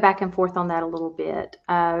sort of go back and forth on that a little bit.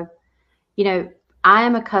 You know, I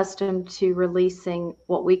am accustomed to releasing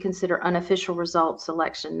what we consider unofficial results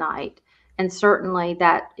election night. And certainly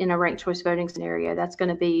that in a ranked choice voting scenario, that's going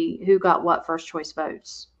to be who got what first choice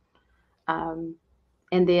votes. And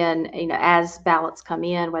then, you know, as ballots come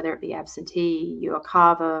in, whether it be absentee,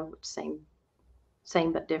 UOCAVA,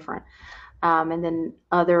 same but different. And then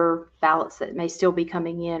other ballots that may still be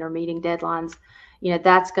coming in or meeting deadlines, you know,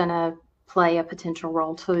 that's going to play a potential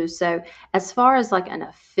role too. So as far as like an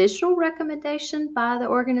official recommendation by the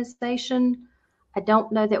organization, I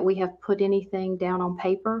don't know that we have put anything down on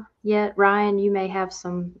paper yet. Ryan, you may have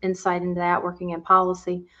some insight into that working in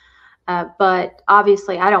policy. But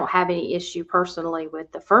obviously, I don't have any issue personally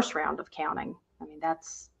with the first round of counting. I mean,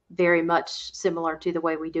 that's very much similar to the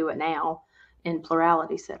way we do it now in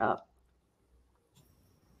plurality setup.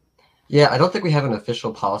 Yeah, I don't think we have an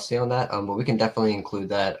official policy on that, but we can definitely include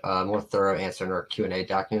that more thorough answer in our Q&A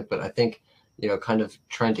document. But I think, you know, kind of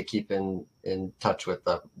trying to keep in touch with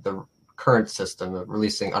the current system of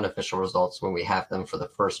releasing unofficial results when we have them for the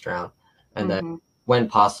first round, and then when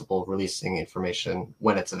possible, releasing information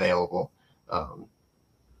when it's available.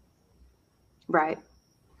 Right.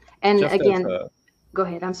 And Just again, go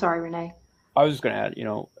ahead. I'm sorry, Renee. I was just going to add, you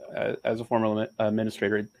know, as a former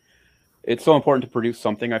administrator, it's so important to produce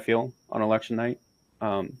something, I feel, on election night.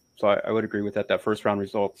 So I would agree with that. That first round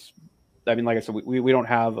results, I mean, like I said, we don't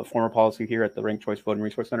have a formal policy here at the Ranked Choice Voting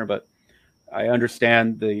Resource Center, but I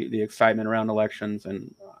understand the excitement around elections,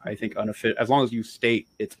 and I think as long as you state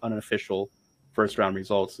it's unofficial first round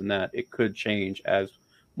results, and that it could change as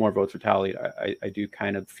more votes are tallied, I do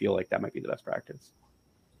kind of feel like that might be the best practice.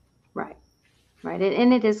 Right. Right.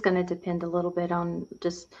 And it is going to depend a little bit on,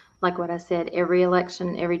 just like what I said, every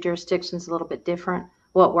election, every jurisdiction is a little bit different.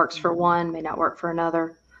 What works for one may not work for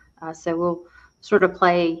another. So we'll sort of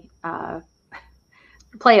play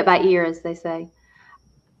it by ear, as they say.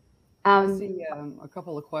 I see a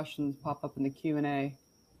couple of questions pop up in the Q&A.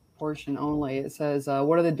 portion only. It says,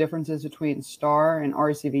 what are the differences between STAR and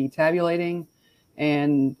RCV tabulating?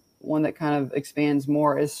 And one that kind of expands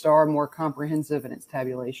more, is STAR more comprehensive in its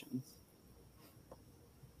tabulations?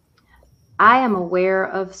 I am aware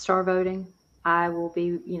of STAR voting. I will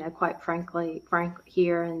be, quite frank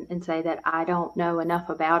here and say that I don't know enough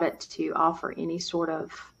about it to offer any sort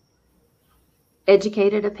of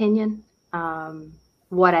educated opinion.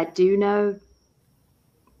 What I do know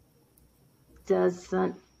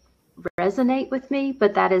doesn't resonate with me,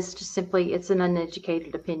 but that is just simply, it's an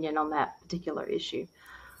uneducated opinion on that particular issue.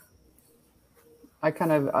 I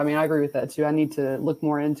agree with that too. I need to look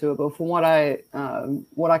more into it, but from what I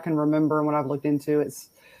can remember and what I've looked into,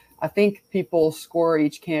 I think people score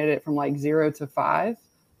each candidate from like 0 to 5.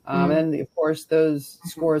 And then of course those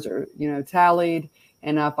scores are, tallied.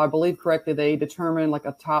 And if I believe correctly, they determine like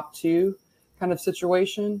a top 2 kind of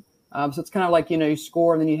situation. So it's kind of like, you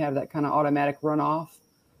score and then you have that kind of automatic runoff.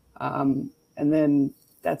 And then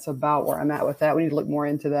that's about where I'm at with that. We need to look more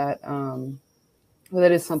into that. But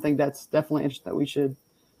that is something that's definitely interesting that we should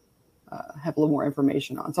have a little more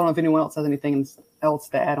information on. So I don't know if anyone else has anything else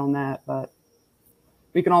to add on that, but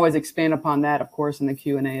we can always expand upon that, of course, in the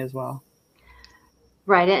Q&A as well.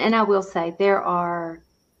 Right. And I will say there are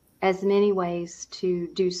as many ways to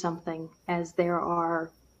do something as there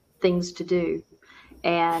are things to do.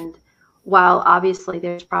 And while obviously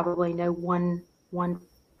there's probably no one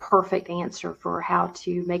perfect answer for how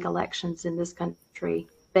to make elections in this country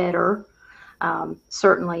better,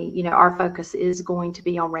 certainly, our focus is going to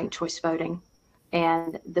be on ranked choice voting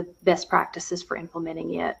and the best practices for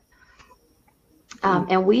implementing it.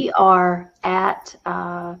 And we are at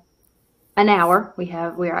an hour. We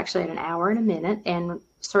are actually at an hour and a minute, and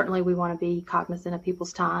certainly we want to be cognizant of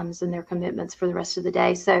people's times and their commitments for the rest of the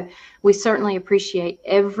day. So we certainly appreciate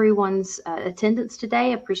everyone's attendance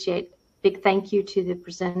today. Appreciate big thank you to the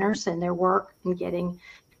presenters and their work in getting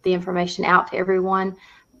the information out to everyone.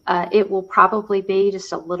 It will probably be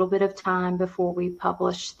just a little bit of time before we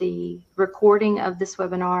publish the recording of this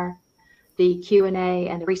webinar, the Q&A,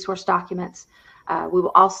 and the resource documents. We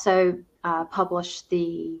will also publish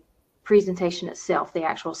the presentation itself, the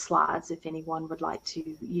actual slides, if anyone would like to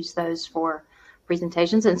use those for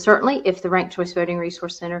presentations. And certainly, if the Ranked Choice Voting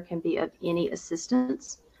Resource Center can be of any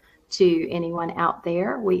assistance to anyone out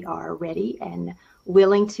there, we are ready and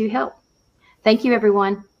willing to help. Thank you,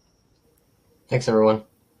 everyone. Thanks, everyone.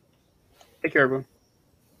 Take care, everyone.